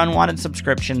 cancel your unwanted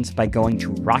subscriptions by going to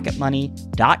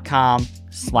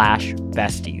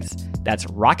rocketmoney.com/besties. That's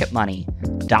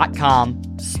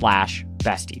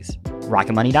rocketmoney.com/besties.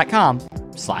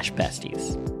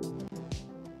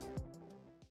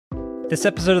 rocketmoney.com/besties. This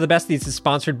episode of The Besties is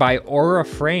sponsored by Aura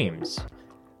Frames.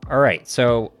 All right,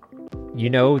 so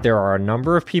there are a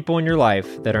number of people in your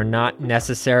life that are not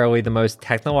necessarily the most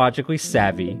technologically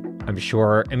savvy. I'm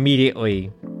sure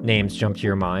immediately names jump to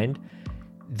your mind.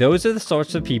 Those are the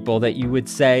sorts of people that you would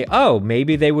say, oh,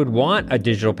 maybe they would want a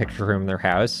digital picture room in their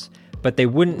house, but they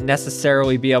wouldn't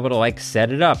necessarily be able to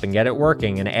set it up and get it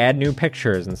working and add new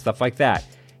pictures and stuff like that.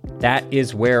 That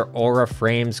is where Aura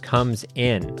Frames comes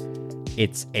in.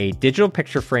 It's a digital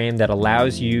picture frame that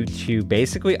allows you to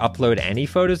basically upload any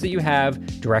photos that you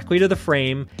have directly to the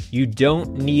frame. You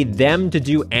don't need them to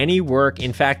do any work.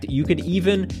 In fact, you could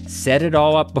even set it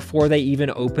all up before they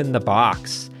even open the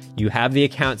box. You have the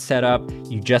account set up,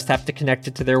 you just have to connect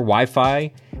it to their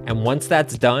Wi-Fi, and once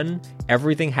that's done,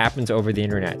 everything happens over the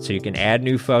internet. So you can add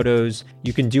new photos,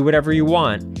 you can do whatever you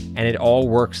want, and it all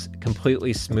works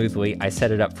completely smoothly. I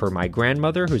set it up for my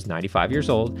grandmother, who's 95 years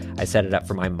old. I set it up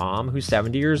for my mom, who's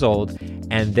 70 years old,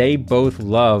 and they both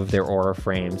love their Aura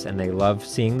frames, and they love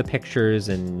seeing the pictures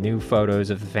and new photos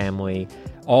of the family,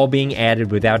 all being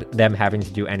added without them having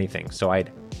to do anything. So I'd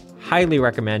highly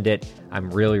recommend it. I'm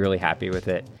really, really happy with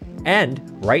it. And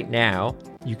right now,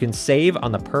 you can save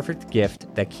on the perfect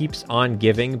gift that keeps on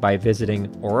giving by visiting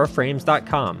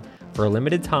auraframes.com. For a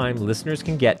limited time, listeners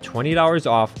can get $20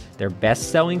 off their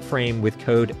best-selling frame with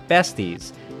code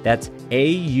BESTIES. That's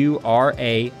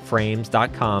AURA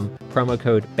frames.com, promo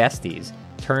code BESTIES.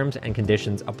 Terms and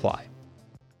conditions apply.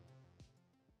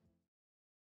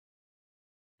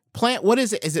 Plant, what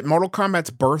is it? Is it Mortal Kombat's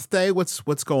birthday? What's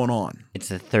going on? It's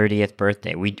the 30th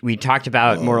birthday. We talked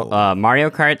about Mario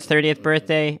Kart's 30th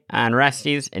birthday on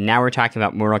Rusty's, and now we're talking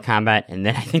about Mortal Kombat, and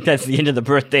then I think that's the end of the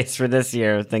birthdays for this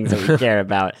year of things that we care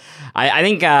about. I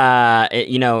think,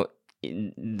 the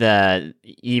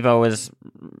EVO was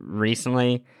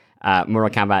recently. Mortal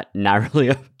Kombat, not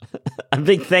really a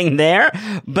big thing there,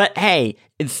 but hey,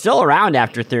 it's still around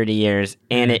after 30 years,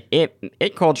 and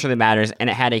it culturally matters, and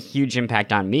it had a huge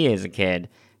impact on me as a kid.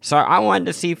 So I wanted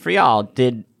to see for y'all,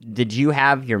 did you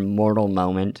have your mortal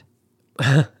moment?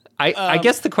 I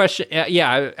guess the question,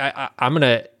 I'm going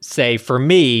to say for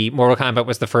me, Mortal Kombat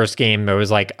was the first game that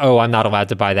was like, oh, I'm not allowed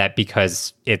to buy that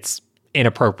because it's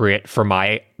inappropriate for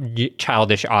my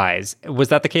childish eyes. Was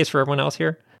that the case for everyone else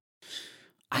here?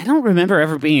 I don't remember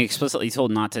ever being explicitly told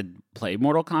not to play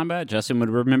Mortal Kombat. Justin would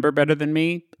remember better than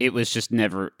me. It was just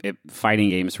never, fighting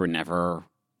games were never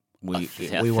we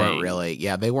weren't really,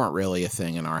 they weren't really a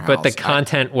thing in our house. But the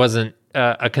content wasn't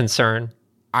a concern.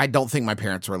 I don't think my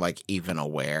parents were like even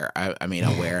aware.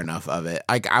 Aware enough of it.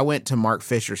 Like I went to Mark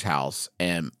Fisher's house,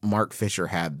 and Mark Fisher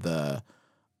had the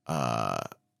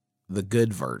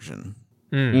good version.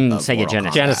 Sega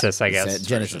Genesis. Genesis, I guess.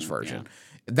 Genesis version. Yeah.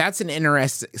 That's an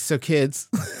interesting. So kids,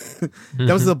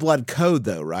 that was the blood code,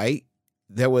 though, right?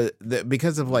 There was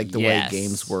because of like the way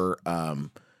games were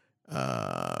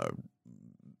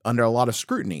under a lot of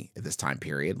scrutiny at this time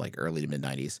period, like early to mid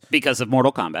 90s, because of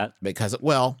Mortal Kombat.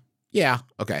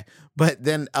 Okay. But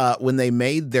then when they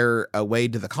made their way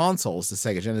to the consoles, the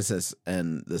Sega Genesis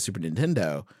and the Super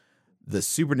Nintendo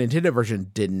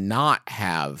version did not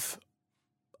have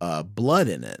blood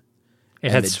in it.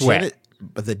 It had sweat.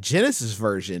 But the Genesis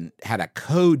version had a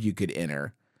code you could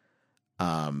enter,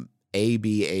 ABACABB.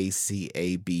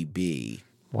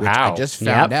 Wow! Which I just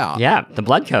found out. Yeah, the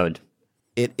blood code.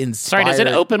 It inspired. Sorry, does it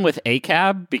open with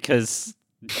ACAB? Because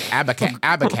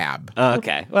Abacab.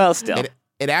 Okay, well, still,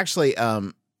 it actually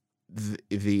there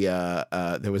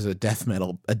was a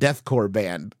deathcore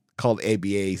band called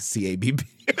ABACABB.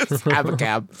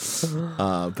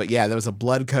 Abacab. But yeah, there was a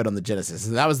blood code on the Genesis,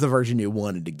 and that was the version you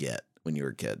wanted to get when you were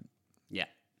a kid. Yeah.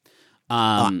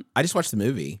 I just watched the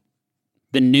movie.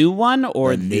 The new one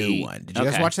or the new one? Did you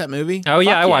guys watch that movie? Oh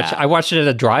yeah, I watched it at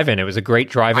a drive-in. It was a great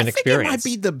drive-in experience. It might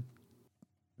be the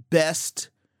best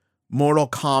Mortal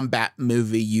Kombat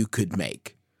movie you could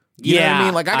make. You know what I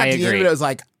mean? Like I got to the end of it, I was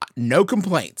like, no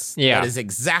complaints. Yeah. That is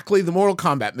exactly the Mortal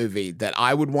Kombat movie that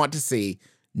I would want to see.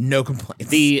 No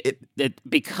complaints.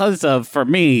 Because of, for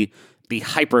me, the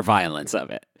hyper violence of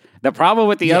it. The problem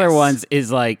with the other ones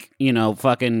is like,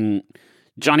 fucking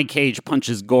Johnny Cage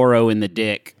punches Goro in the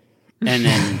dick and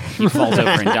then he falls over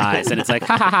and dies. And it's like,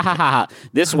 ha ha ha ha ha.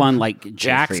 This one, like,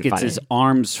 Jax gets his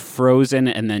arms frozen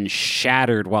and then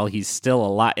shattered while he's still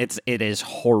alive. It is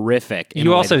horrific.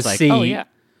 You also see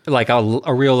like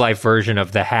a real life version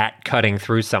of the hat cutting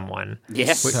through someone.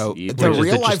 Yes. So the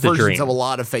real life versions of a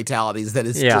lot of fatalities that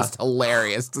is just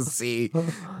hilarious to see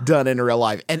done in real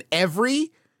life. And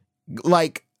every,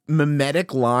 like,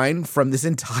 mimetic line from this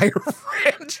entire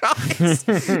franchise.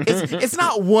 It's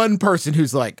not one person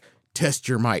who's like, test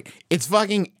your might. It's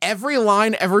fucking every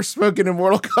line ever spoken in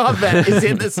Mortal Kombat is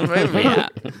in this movie.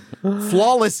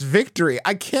 Flawless victory.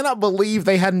 I cannot believe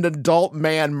they had an adult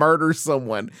man murder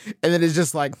someone and then it's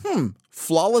just like,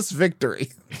 flawless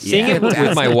victory. Seeing it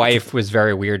with my wife was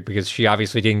very weird because she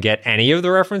obviously didn't get any of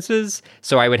the references.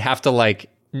 So I would have to like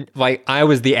I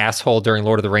was the asshole during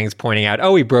Lord of the Rings pointing out,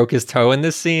 oh, he broke his toe in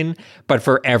this scene. But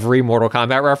for every Mortal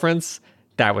Kombat reference,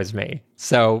 that was me.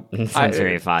 So Sounds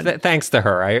very fun. Thanks to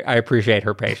her. I appreciate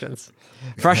her patience.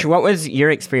 Fresh, what was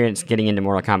your experience getting into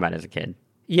Mortal Kombat as a kid?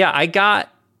 Yeah,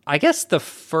 I guess the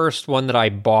first one that I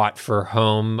bought for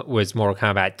home was Mortal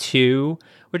Kombat 2,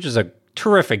 which is a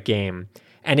terrific game.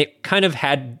 And it kind of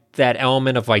had that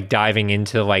element of like diving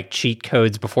into like cheat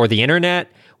codes before the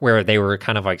internet, where they were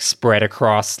kind of like spread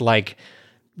across like,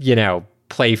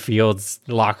 play fields,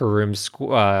 locker rooms,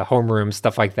 homerooms,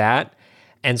 stuff like that.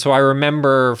 And so I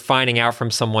remember finding out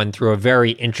from someone through a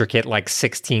very intricate like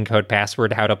 16 code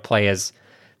password how to play as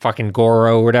fucking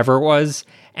Goro or whatever it was,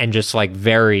 and just like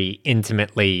very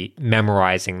intimately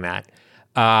memorizing that.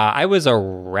 I was a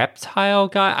Reptile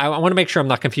guy. I want to make sure I'm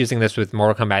not confusing this with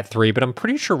Mortal Kombat 3, but I'm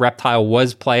pretty sure Reptile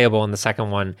was playable in the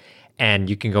second one, and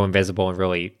you can go invisible and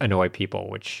really annoy people,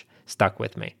 which stuck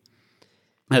with me.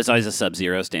 I was always a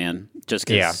Sub-Zero stan, just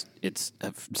because it's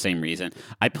the same reason.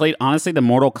 I played, honestly, the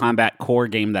Mortal Kombat core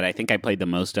game that I think I played the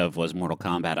most of was Mortal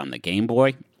Kombat on the Game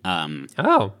Boy.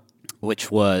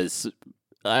 Which was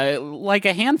like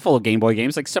a handful of Game Boy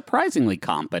games, like surprisingly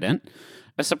competent,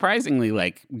 a surprisingly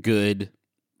like good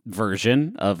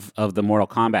version of the Mortal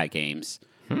Kombat games.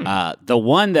 The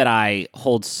one that I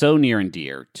hold so near and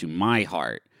dear to my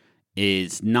heart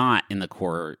is not in the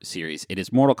core series. It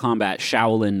is Mortal Kombat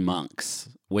Shaolin Monks,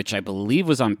 which I believe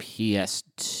was on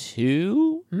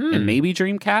PS2 and maybe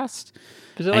Dreamcast.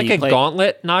 Is it like a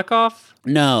Gauntlet knockoff?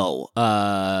 No,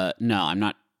 I'm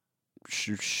not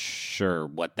sure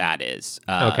what that is.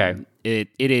 Okay. It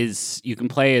is, you can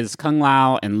play as Kung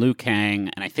Lao and Liu Kang,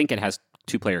 and I think it has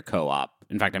 2-player co-op.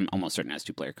 In fact, I'm almost certain it has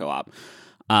 2-player co-op.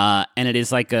 And it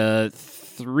is like a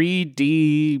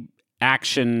 3D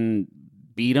action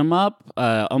beat 'em up.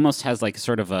 Almost has like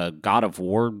sort of a God of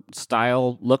War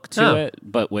style look to it,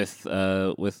 but with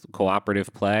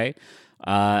cooperative play.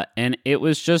 And it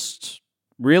was just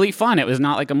really fun. It was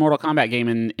not like a Mortal Kombat game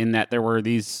in that there were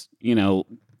these,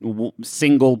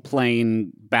 single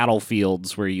plane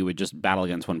battlefields where you would just battle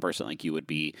against one person. Like you would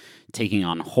be taking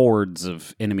on hordes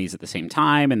of enemies at the same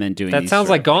time and then doing that sounds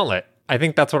like Gauntlet. I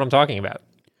think that's what I'm talking about.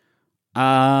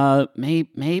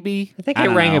 Maybe. I think it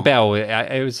rang a bell.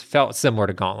 It felt similar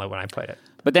to Gauntlet when I played it.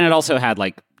 But then it also had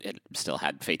it still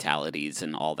had fatalities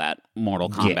and all that Mortal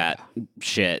Kombat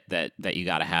shit that you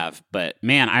got to have. But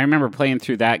man, I remember playing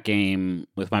through that game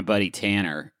with my buddy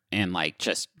Tanner and like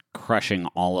just crushing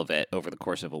all of it over the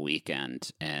course of a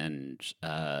weekend, and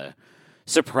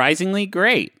surprisingly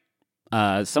great.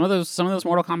 Some of those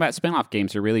Mortal Kombat spin-off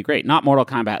games are really great. Not Mortal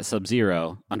Kombat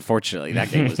Sub-Zero, unfortunately.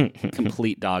 That game was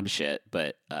complete dog shit,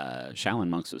 but Shaolin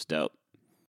Monks was dope.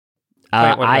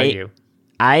 What about you?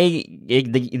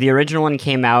 The original one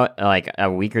came out like a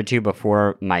week or two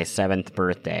before my 7th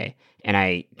birthday, and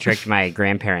I tricked my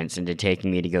grandparents into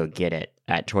taking me to go get it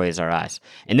at Toys R Us.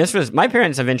 And this was, my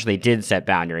parents eventually did set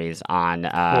boundaries on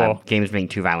games being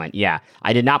too violent. Yeah,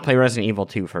 I did not play Resident Evil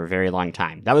 2 for a very long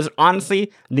time. That was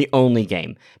honestly the only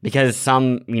game, because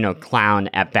some, clown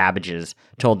at Babbage's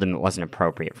told them it wasn't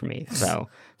appropriate for me. So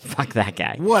fuck that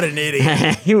guy. What an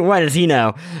idiot. What does he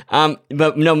know?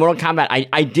 But no, Mortal Kombat,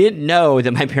 I did know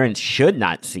that my parents should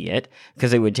not see it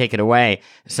because they would take it away.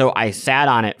 So I sat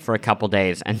on it for a couple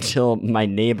days until my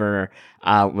neighbor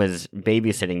was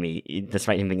babysitting me,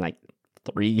 despite him being like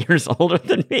 3 years older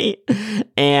than me.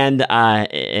 And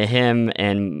him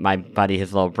and my buddy,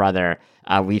 his little brother,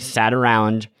 we sat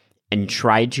around and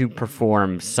tried to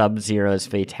perform Sub-Zero's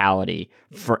fatality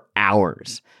for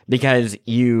hours because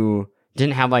you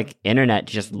didn't have like internet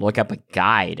to just look up a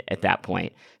guide at that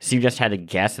point. So you just had to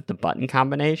guess at the button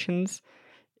combinations.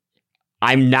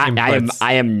 I am not It's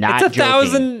joking.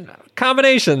 1,000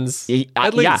 combinations,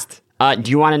 at least. Yeah.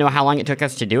 Do you want to know how long it took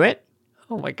us to do it?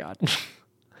 Oh my God.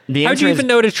 How'd you even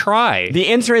know to try? The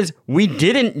answer is we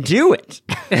didn't do it.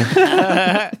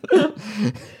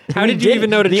 How did you even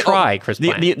know to try, Chris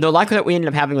Pine? The luck that we ended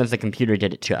up having was the computer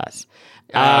did it to us.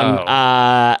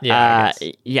 Yeah.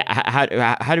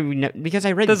 How do we know? Because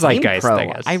I read The Game zeitgeist, Pro. I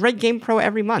guess. I read Game Pro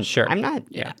every month. Sure. I'm not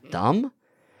dumb.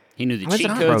 He knew the I was cheat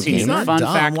a codes. pro He He's knew the not fun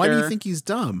dumb. factor. Why do you think he's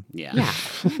dumb? Yeah. Yeah,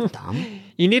 I'm not dumb.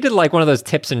 You needed like one of those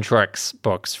tips and tricks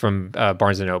books from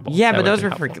Barnes and Noble. Yeah, That but would those have were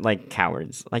been for helpful. like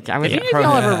cowards. Like I was Did a any of pro.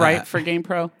 y'all ever write for Game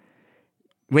Pro?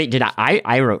 Wait, did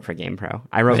I wrote for Game Pro.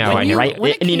 I wrote. No, I didn't. right.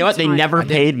 When it And you know came what? They time- never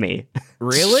paid me.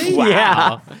 Really?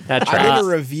 Yeah. That I tracks. did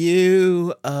a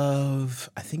review of,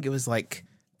 I think it was like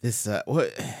this, it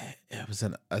was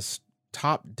a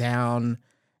top-down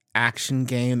action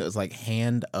game that was like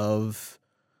Hand of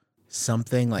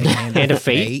something, like Hand of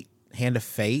Fate? Hand of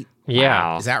Fate.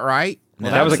 Yeah. Wow. Is that right?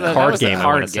 Well, that was a card game, I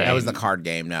card want to say. That was the card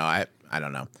game. No, I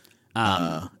don't know.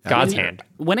 God's hand.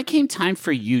 When it came time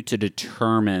for you to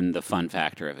determine the fun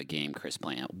factor of a game, Chris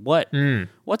Plant, what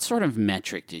sort of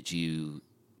metric did you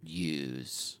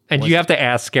use? And you have to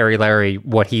ask Scary Larry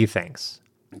what he thinks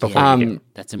before you do.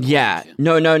 That's important. Yeah, too.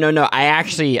 no. I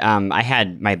actually, I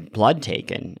had my blood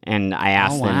taken, and I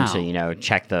asked them to,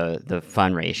 check the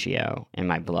fun ratio in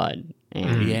my blood.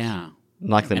 And Yeah.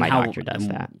 luckily, And my how- doctor does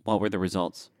and that. What were the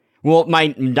results? Well, my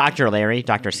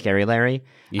Dr. Scary Larry,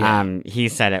 Yeah. he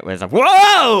said it was a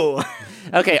whoa.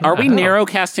 Okay, are we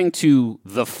narrowcasting to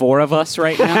the four of us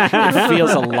right now? It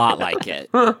feels a lot like it.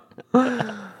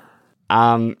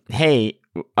 Hey,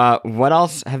 what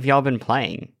else have y'all been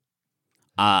playing?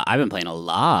 I've been playing a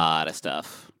lot of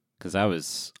stuff because I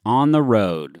was on the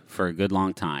road for a good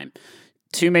long time.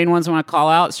 Two main ones I want to call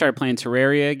out. Started playing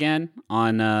Terraria again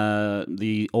on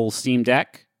the old Steam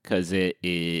Deck because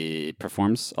it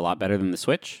performs a lot better than the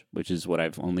Switch, which is what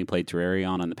I've only played Terraria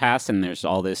on in the past. And there's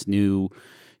all this new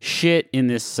shit in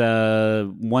this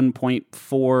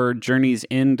 1.4 Journey's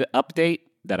End update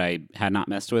that I had not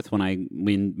messed with when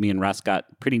me and Russ got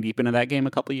pretty deep into that game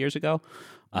a couple years ago.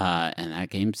 And that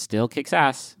game still kicks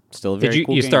ass. Still a very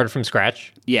cool You game. started from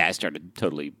scratch? Yeah, I started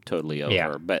totally over.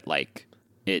 Yeah. But like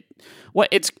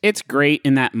it's great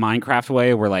in that Minecraft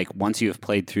way where like once you have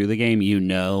played through the game,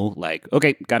 like,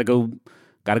 okay, gotta go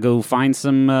find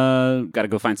some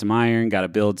iron, gotta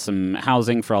build some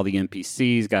housing for all the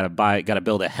NPCs, gotta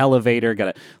build a elevator,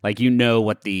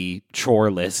 what the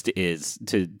chore list is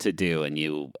to do, and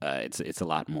it's a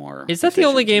lot more. Is that the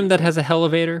only efficient. game that has a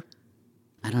elevator?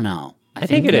 I don't know. I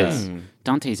think it is.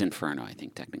 Dante's Inferno, I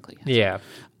think technically. Yeah.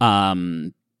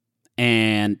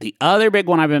 And the other big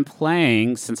one I've been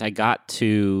playing since I got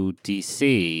to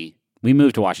DC, we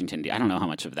moved to Washington, D.C. I don't know how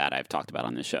much of that I've talked about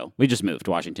on this show. We just moved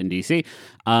to Washington, D.C.,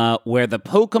 where the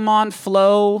Pokemon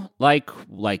flow like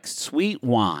sweet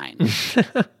wine.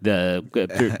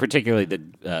 Particularly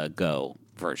the Go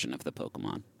version of the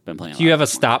Pokemon. Been playing. Do you have a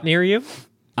stop near you?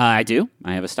 I do.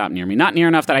 I have a stop near me. Not near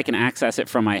enough that I can access it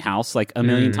from my house like a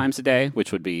million times a day,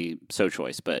 which would be so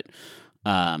choice. But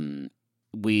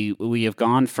we have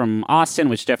gone from Austin,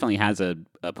 which definitely has a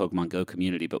Pokemon Go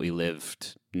community, but we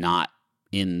lived not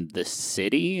in the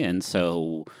city, and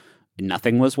so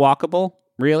nothing was walkable,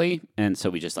 really. And so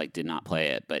we just did not play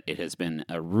it. But it has been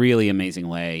a really amazing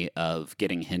way of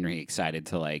getting Henry excited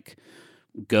to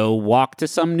go walk to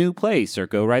some new place or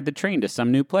go ride the train to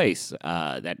some new place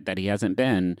that he hasn't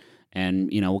been. And,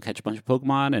 we'll catch a bunch of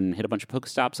Pokemon and hit a bunch of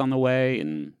Pokestops on the way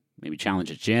and maybe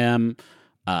challenge a gym.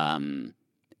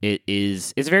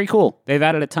 It's very cool. They've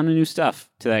added a ton of new stuff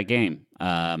to that game.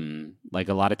 Like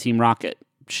a lot of Team Rocket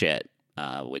shit,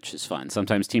 which is fun.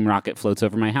 Sometimes Team Rocket floats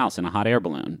over my house in a hot air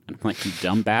balloon. And I'm like, you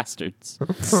dumb bastards.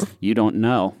 You don't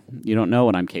know. You don't know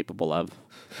what I'm capable of.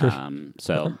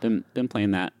 So been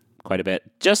playing that quite a bit.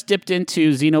 Just dipped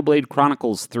into Xenoblade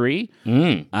Chronicles 3,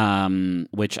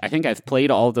 which I think I've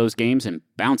played all of those games and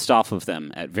bounced off of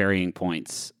them at varying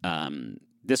points.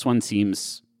 This one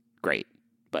seems great,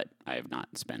 but I have not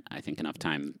spent, I think, enough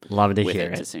time Love to with hear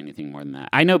it it. to say anything more than that.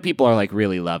 I know people are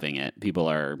really loving it. People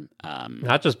are...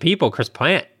 Not just people, Chris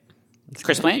Plant.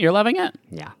 Chris Plant, you're loving it?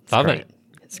 Yeah, it's Loving great. it.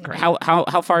 It's great. How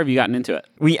far have you gotten into it?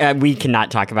 We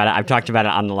cannot talk about it. I've talked about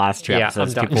it on the last two Yeah,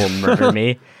 episodes. I'm done. People will murder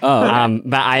me. Oh, okay.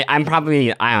 But I'm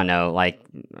probably, I don't know,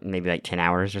 maybe 10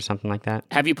 hours or something like that.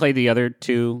 Have you played the other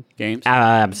two games?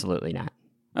 Absolutely not.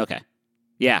 Okay.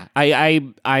 Yeah,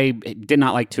 I did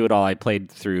not like 2 at all. I played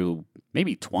through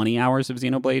maybe 20 hours of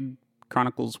Xenoblade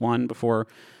Chronicles 1 before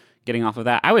getting off of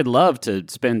that. I would love to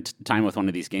spend time with one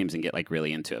of these games and get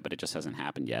really into it, but it just hasn't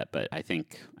happened yet. But I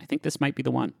think this might be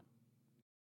the one.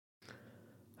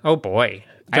 Oh boy.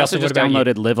 I also Justin, just what about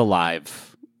you? downloaded Live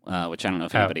Alive, which I don't know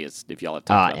if anybody is, if y'all have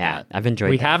talked about I've enjoyed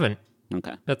We that. haven't. that.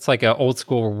 Okay. That's like an old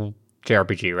school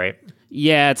JRPG, right?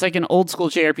 Yeah, it's like an old school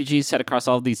JRPG set across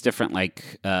all these different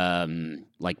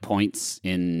points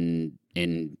in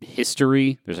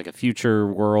history. There's a future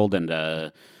world and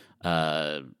a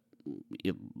Feudal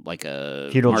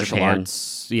martial Japan.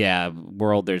 arts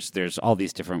world. There's all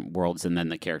these different worlds, and then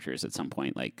the characters at some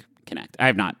point connect. I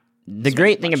have not. The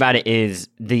great thing about it is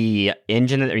the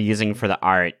engine that they're using for the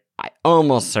art, I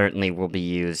almost certainly will be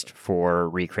used for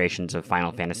recreations of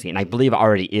Final Fantasy, and I believe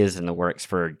already is in the works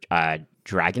for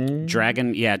Dragon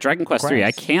Quest 3.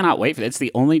 I Quest. cannot wait for it. It's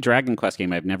the only Dragon Quest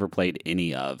game I've never played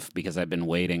any of because I've been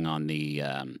waiting on the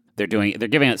they're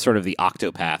giving it sort of the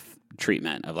Octopath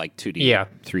treatment of 2D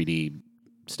 3D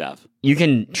stuff. You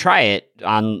can try it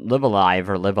on Live Alive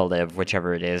or Live Alive,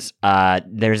 whichever it is.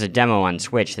 There's a demo on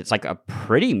Switch that's a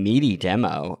pretty meaty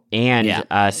demo, and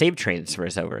save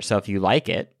transfers over. So if you like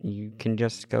it, you can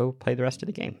just go play the rest of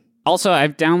the game. Also,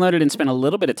 I've downloaded and spent a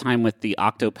little bit of time with the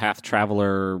Octopath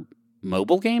Traveler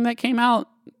mobile game that came out.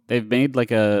 They've made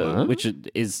like which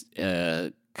is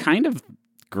kind of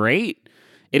great.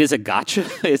 It is a gotcha.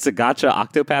 It's a gotcha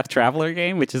Octopath Traveler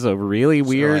game, which is a really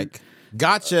weird. So, like,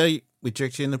 gotcha. We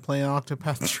tricked you into playing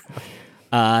Octopath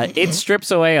Traveler. It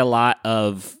strips away a lot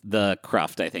of the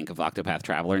cruft, I think, of Octopath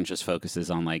Traveler and just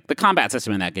focuses on like the combat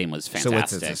system in that game was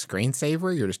fantastic. So it's a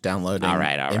screensaver? You're just downloading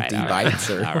empty bytes?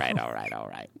 Or? All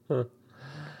right.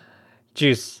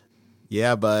 Juice.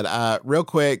 Yeah, but real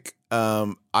quick,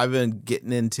 I've been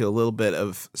getting into a little bit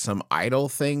of some idle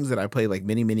things that I played like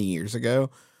many, many years ago.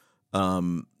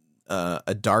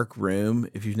 A Dark Room.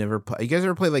 If you've never played, you guys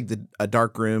ever played like a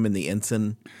Dark Room in the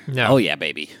Ensign? No. Oh yeah,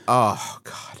 baby. Oh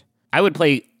God. I would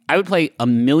play a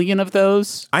million of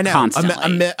those. I know.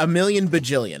 Constantly. A million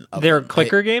bajillion. They're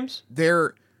clicker games?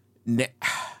 They're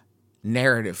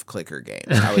narrative clicker games,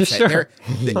 I would say. Sure.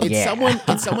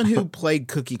 It's someone who played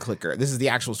Cookie Clicker. This is the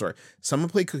actual story. Someone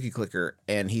played Cookie Clicker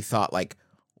and he thought like,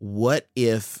 what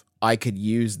if I could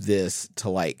use this to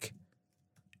like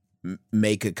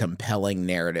make a compelling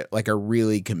narrative, like a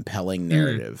really compelling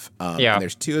narrative. And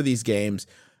there's two of these games.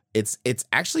 It's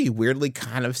actually weirdly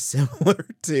kind of similar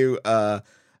to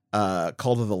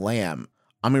Cult of the Lamb.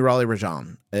 Amirali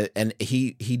Rajan, and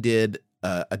he did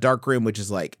a Dark Room, which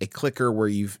is like a clicker where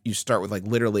you start with like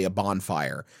literally a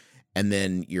bonfire, and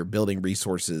then you're building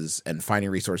resources and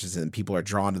finding resources, and people are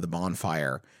drawn to the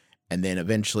bonfire, and then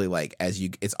eventually like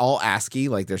it's all ASCII,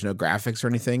 like there's no graphics or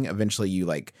anything. Eventually you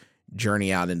like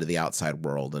journey out into the outside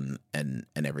world and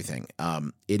everything.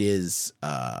 It is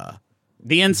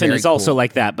the Ensign is also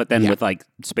like that, but then with like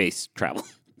space travel.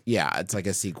 Yeah, it's like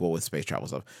a sequel with space travel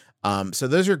stuff. So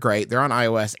those are great. They're on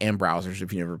iOS and browsers.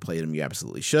 If you never played them, you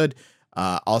absolutely should.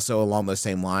 Also, along those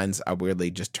same lines, I weirdly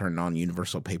just turned on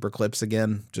Universal Paperclips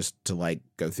again, just to like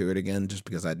go through it again, just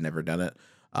because I'd never done it.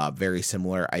 Very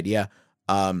similar idea.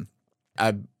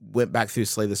 I went back through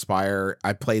Slay the Spire.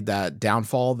 I played that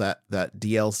Downfall, that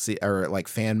DLC or like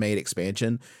fan made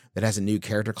expansion that has a new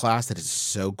character class that is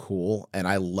so cool. And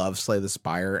I love Slay the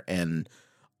Spire. And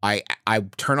I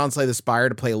turn on Slay the Spire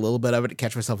to play a little bit of it to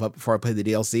catch myself up before I play the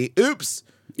DLC. Oops.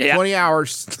 Yeah. 20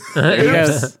 hours.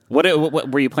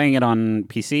 What were you playing it on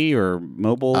PC or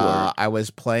mobile? I was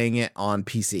playing it on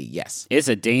PC. Yes. It's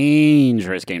a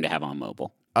dangerous game to have on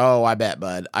mobile. Oh, I bet,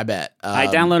 bud. I bet. I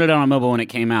downloaded it on mobile when it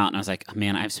came out, and I was like,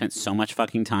 man, I've spent so much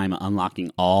fucking time unlocking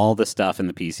all the stuff in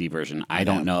the PC version. I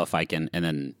don't know if I can. And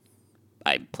then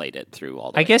I played it through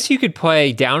all the way. I guess you could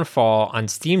play Downfall on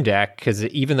Steam Deck, because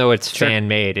even though it's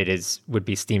fan-made, would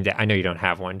be Steam Deck. I know you don't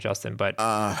have one, Justin, but...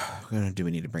 do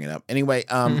we need to bring it up? Anyway,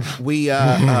 we...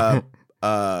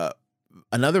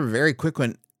 another very quick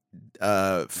one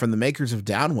from the makers of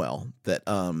Downwell that...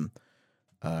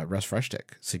 Russ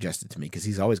Freshtick suggested to me, because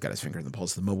he's always got his finger in the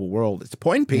pulse of the mobile world. It's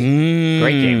Poinpy.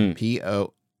 Great game. Poinpy.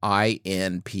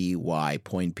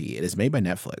 Poinpy. It is made by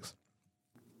Netflix.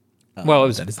 Well, it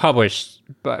was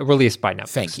released by Netflix.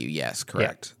 Thank you. Yes,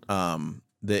 correct. Yeah.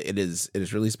 It is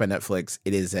released by Netflix.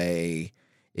 It is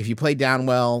if you play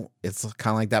Downwell, it's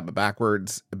kind of like that, but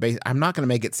backwards. I'm not going to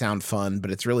make it sound fun, but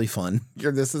it's really fun.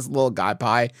 You're this little guy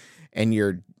pie, and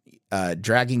you're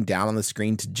dragging down on the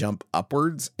screen to jump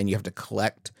upwards, and you have to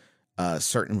collect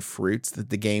certain fruits that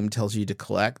the game tells you to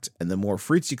collect. And the more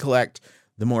fruits you collect,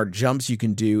 the more jumps you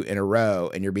can do in a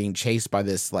row. And you're being chased by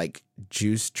this like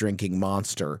juice drinking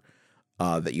monster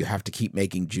that you have to keep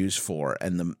making juice for,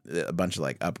 and a bunch of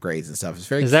like upgrades and stuff. It's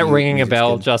very. Is that ringing a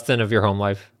bell, Justin, of your home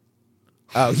life?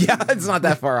 Oh yeah, it's not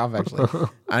that far off actually.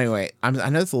 Anyway, I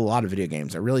know it's a lot of video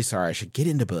games. I'm really sorry. I should get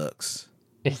into books.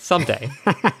 Someday.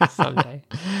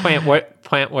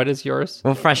 Plant, what is yours?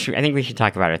 Well, Fresh, I think we should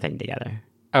talk about our thing together.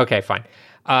 Okay, fine.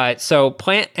 So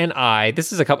Plant and I,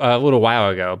 this is a little while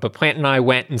ago, but Plant and I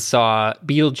went and saw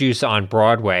Beetlejuice on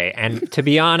Broadway. And to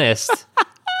be honest,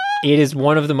 it is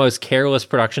one of the most careless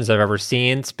productions I've ever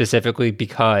seen, specifically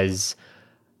because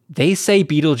they say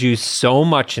Beetlejuice so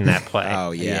much in that play. Oh,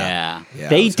 yeah.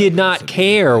 They did not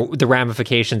care the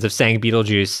ramifications of saying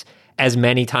Beetlejuice as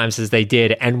many times as they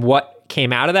did. And what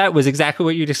came out of that was exactly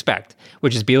what you'd expect,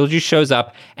 which is Beetlejuice shows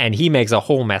up and he makes a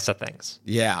whole mess of things.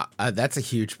 Yeah,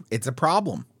 it's a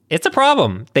problem. It's a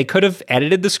problem. They could have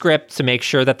edited the script to make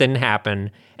sure that didn't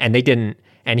happen, and they didn't.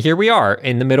 And here we are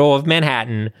in the middle of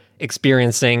Manhattan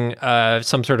experiencing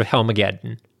some sort of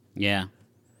Helmageddon. Yeah.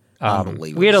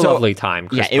 Unbelievable. We had a lovely time.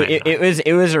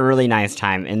 It was a really nice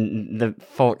time, and the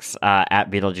folks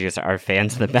at Beetlejuice are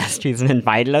fans of the Besties and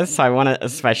invited us, so I want to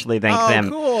especially thank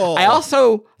them. Cool. I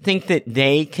also think that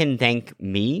they can thank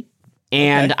me,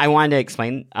 and I wanted to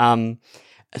explain.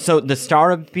 So the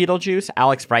star of Beetlejuice,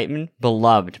 Alex Brightman,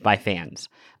 beloved by fans.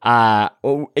 Extremely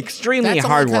That's only because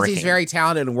hardworking. he's very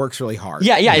talented and works really hard.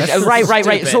 Yeah, That's right.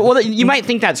 stupid. So well, you might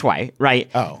think that's why, right?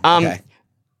 Oh, okay.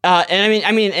 And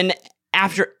I mean, and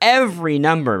after every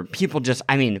number,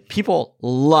 people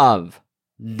love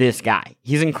this guy.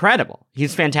 He's incredible.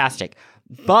 He's fantastic.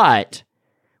 But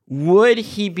would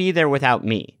he be there without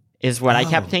me? Is what I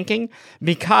kept thinking,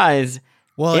 because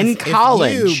in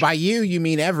college, by you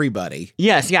mean everybody.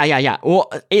 Yes, yeah.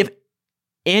 Well, if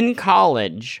in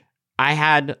college I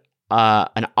had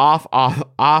an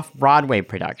off Broadway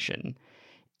production,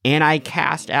 and I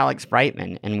cast Alex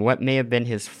Brightman in what may have been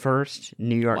his first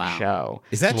New York show.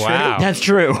 Is that Wow. true? That's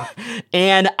true.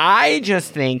 And I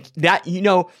just think that,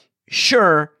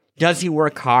 sure, does he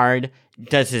work hard?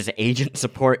 Does his agent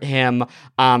support him?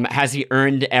 Has he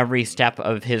earned every step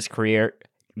of his career?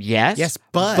 Yes. Yes,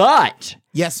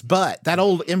 but that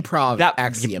old improv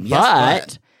axiom.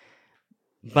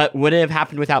 But would it have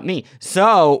happened without me?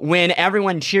 So when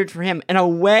everyone cheered for him, in a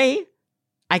way,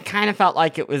 I kind of felt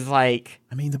like it was like,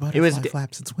 I mean, the butterfly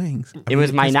flaps its wings. It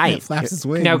was my Chris night. Plant flaps its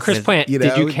wings. Now, Chris Plant,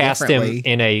 did you cast him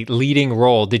in a leading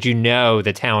role? Did you know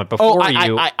the talent before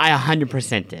you? I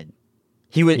 100% did.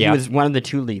 He was one of the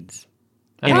two leads.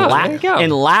 In, there you go. in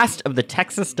Last of the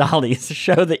Texas Dollies, a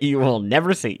show that you will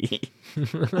never see.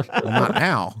 Well, not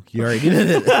now. You already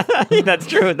did it. That's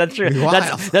true.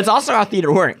 That's also how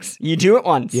theater works. You do it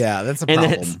once. Yeah, that's a and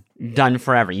problem. then it's done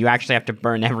forever. You actually have to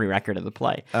burn every record of the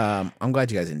play. I'm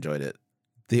glad you guys enjoyed it.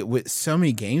 With so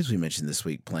many games we mentioned this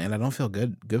week planned, I don't feel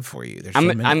good for you. There's so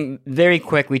many. I'm very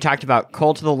quick. We talked about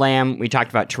Cult of the Lamb. We talked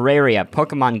about Terraria,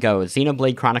 Pokemon Go,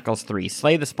 Xenoblade Chronicles 3,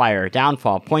 Slay the Spire,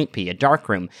 Downfall, Point P, A Dark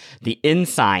Room, The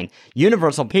Ensign,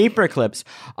 Universal Paperclips,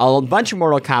 a bunch of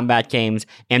Mortal Kombat games,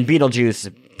 and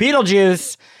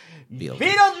Beetlejuice.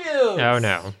 Oh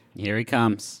no. Here he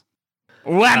comes.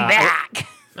 I'm back.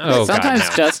 Oh, Sometimes God,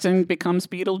 no. Justin becomes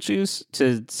Beetlejuice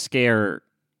to scare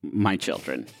my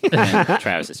children and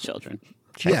Travis's children.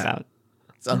 Checks Yeah. out.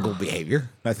 It's uncle behavior,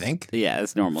 I think. Yeah,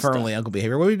 it's normal Firmly uncle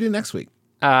behavior. What do we do next week?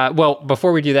 Well,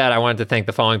 before we do that, I wanted to thank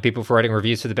the following people for writing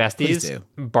reviews for the Please besties: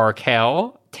 do.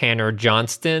 Barkel, Tanner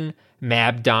Johnston,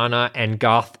 Mab Donna, and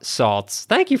Goth Salts.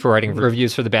 Thank you for writing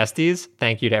reviews for the besties.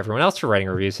 Thank you to everyone else for writing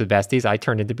reviews for the besties. I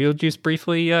turned into Beetlejuice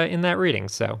briefly in that reading,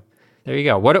 so there you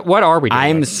go. What are we doing?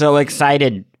 I'm so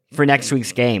excited for next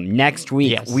week's game. Next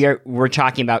week, Yes. we're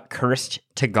talking about Cursed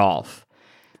to Golf.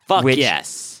 Fuck Which-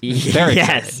 yes. Very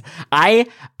Yes,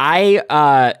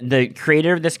 the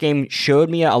creator of this game showed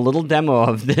me a little demo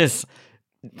of this.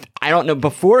 I don't know,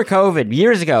 before COVID,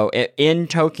 years ago, in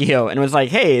Tokyo, and was like,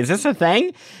 "Hey, is this a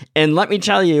thing?" And let me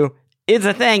tell you, it's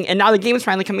a thing. And now the game is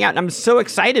finally coming out, and I'm so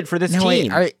excited for this No,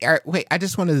 team. wait. I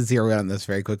just wanted to zero in on this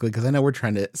very quickly because I know we're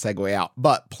trying to segue out.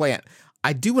 But Plant,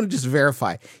 I do want to just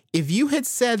verify. If you had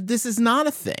said this is not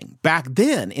a thing back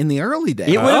then in the early days,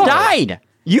 It would have died.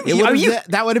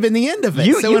 that would have been the end of it.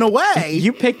 In a way,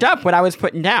 you picked up what I was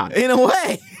putting down. in a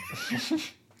way,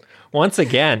 Once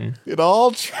again. it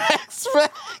all tracks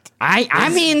back. I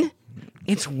mean,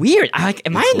 it's weird.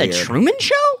 Am I in the weird. Truman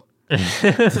Show?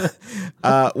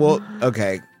 Well,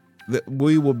 okay.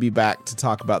 We will be back to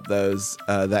talk about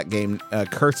that game,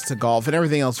 Cursed to Golf, and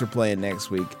everything else we're playing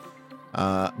next week.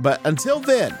 But until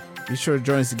then, be sure to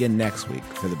join us again next week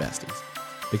for the besties.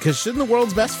 Because shouldn't the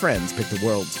world's best friends pick the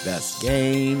world's best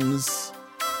games?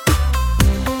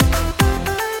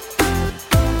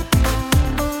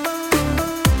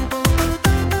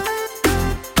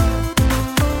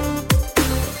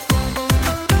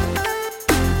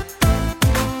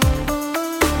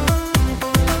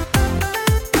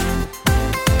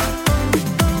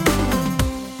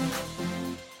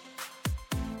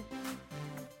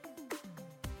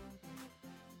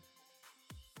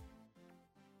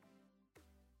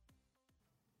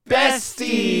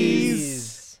 Besties!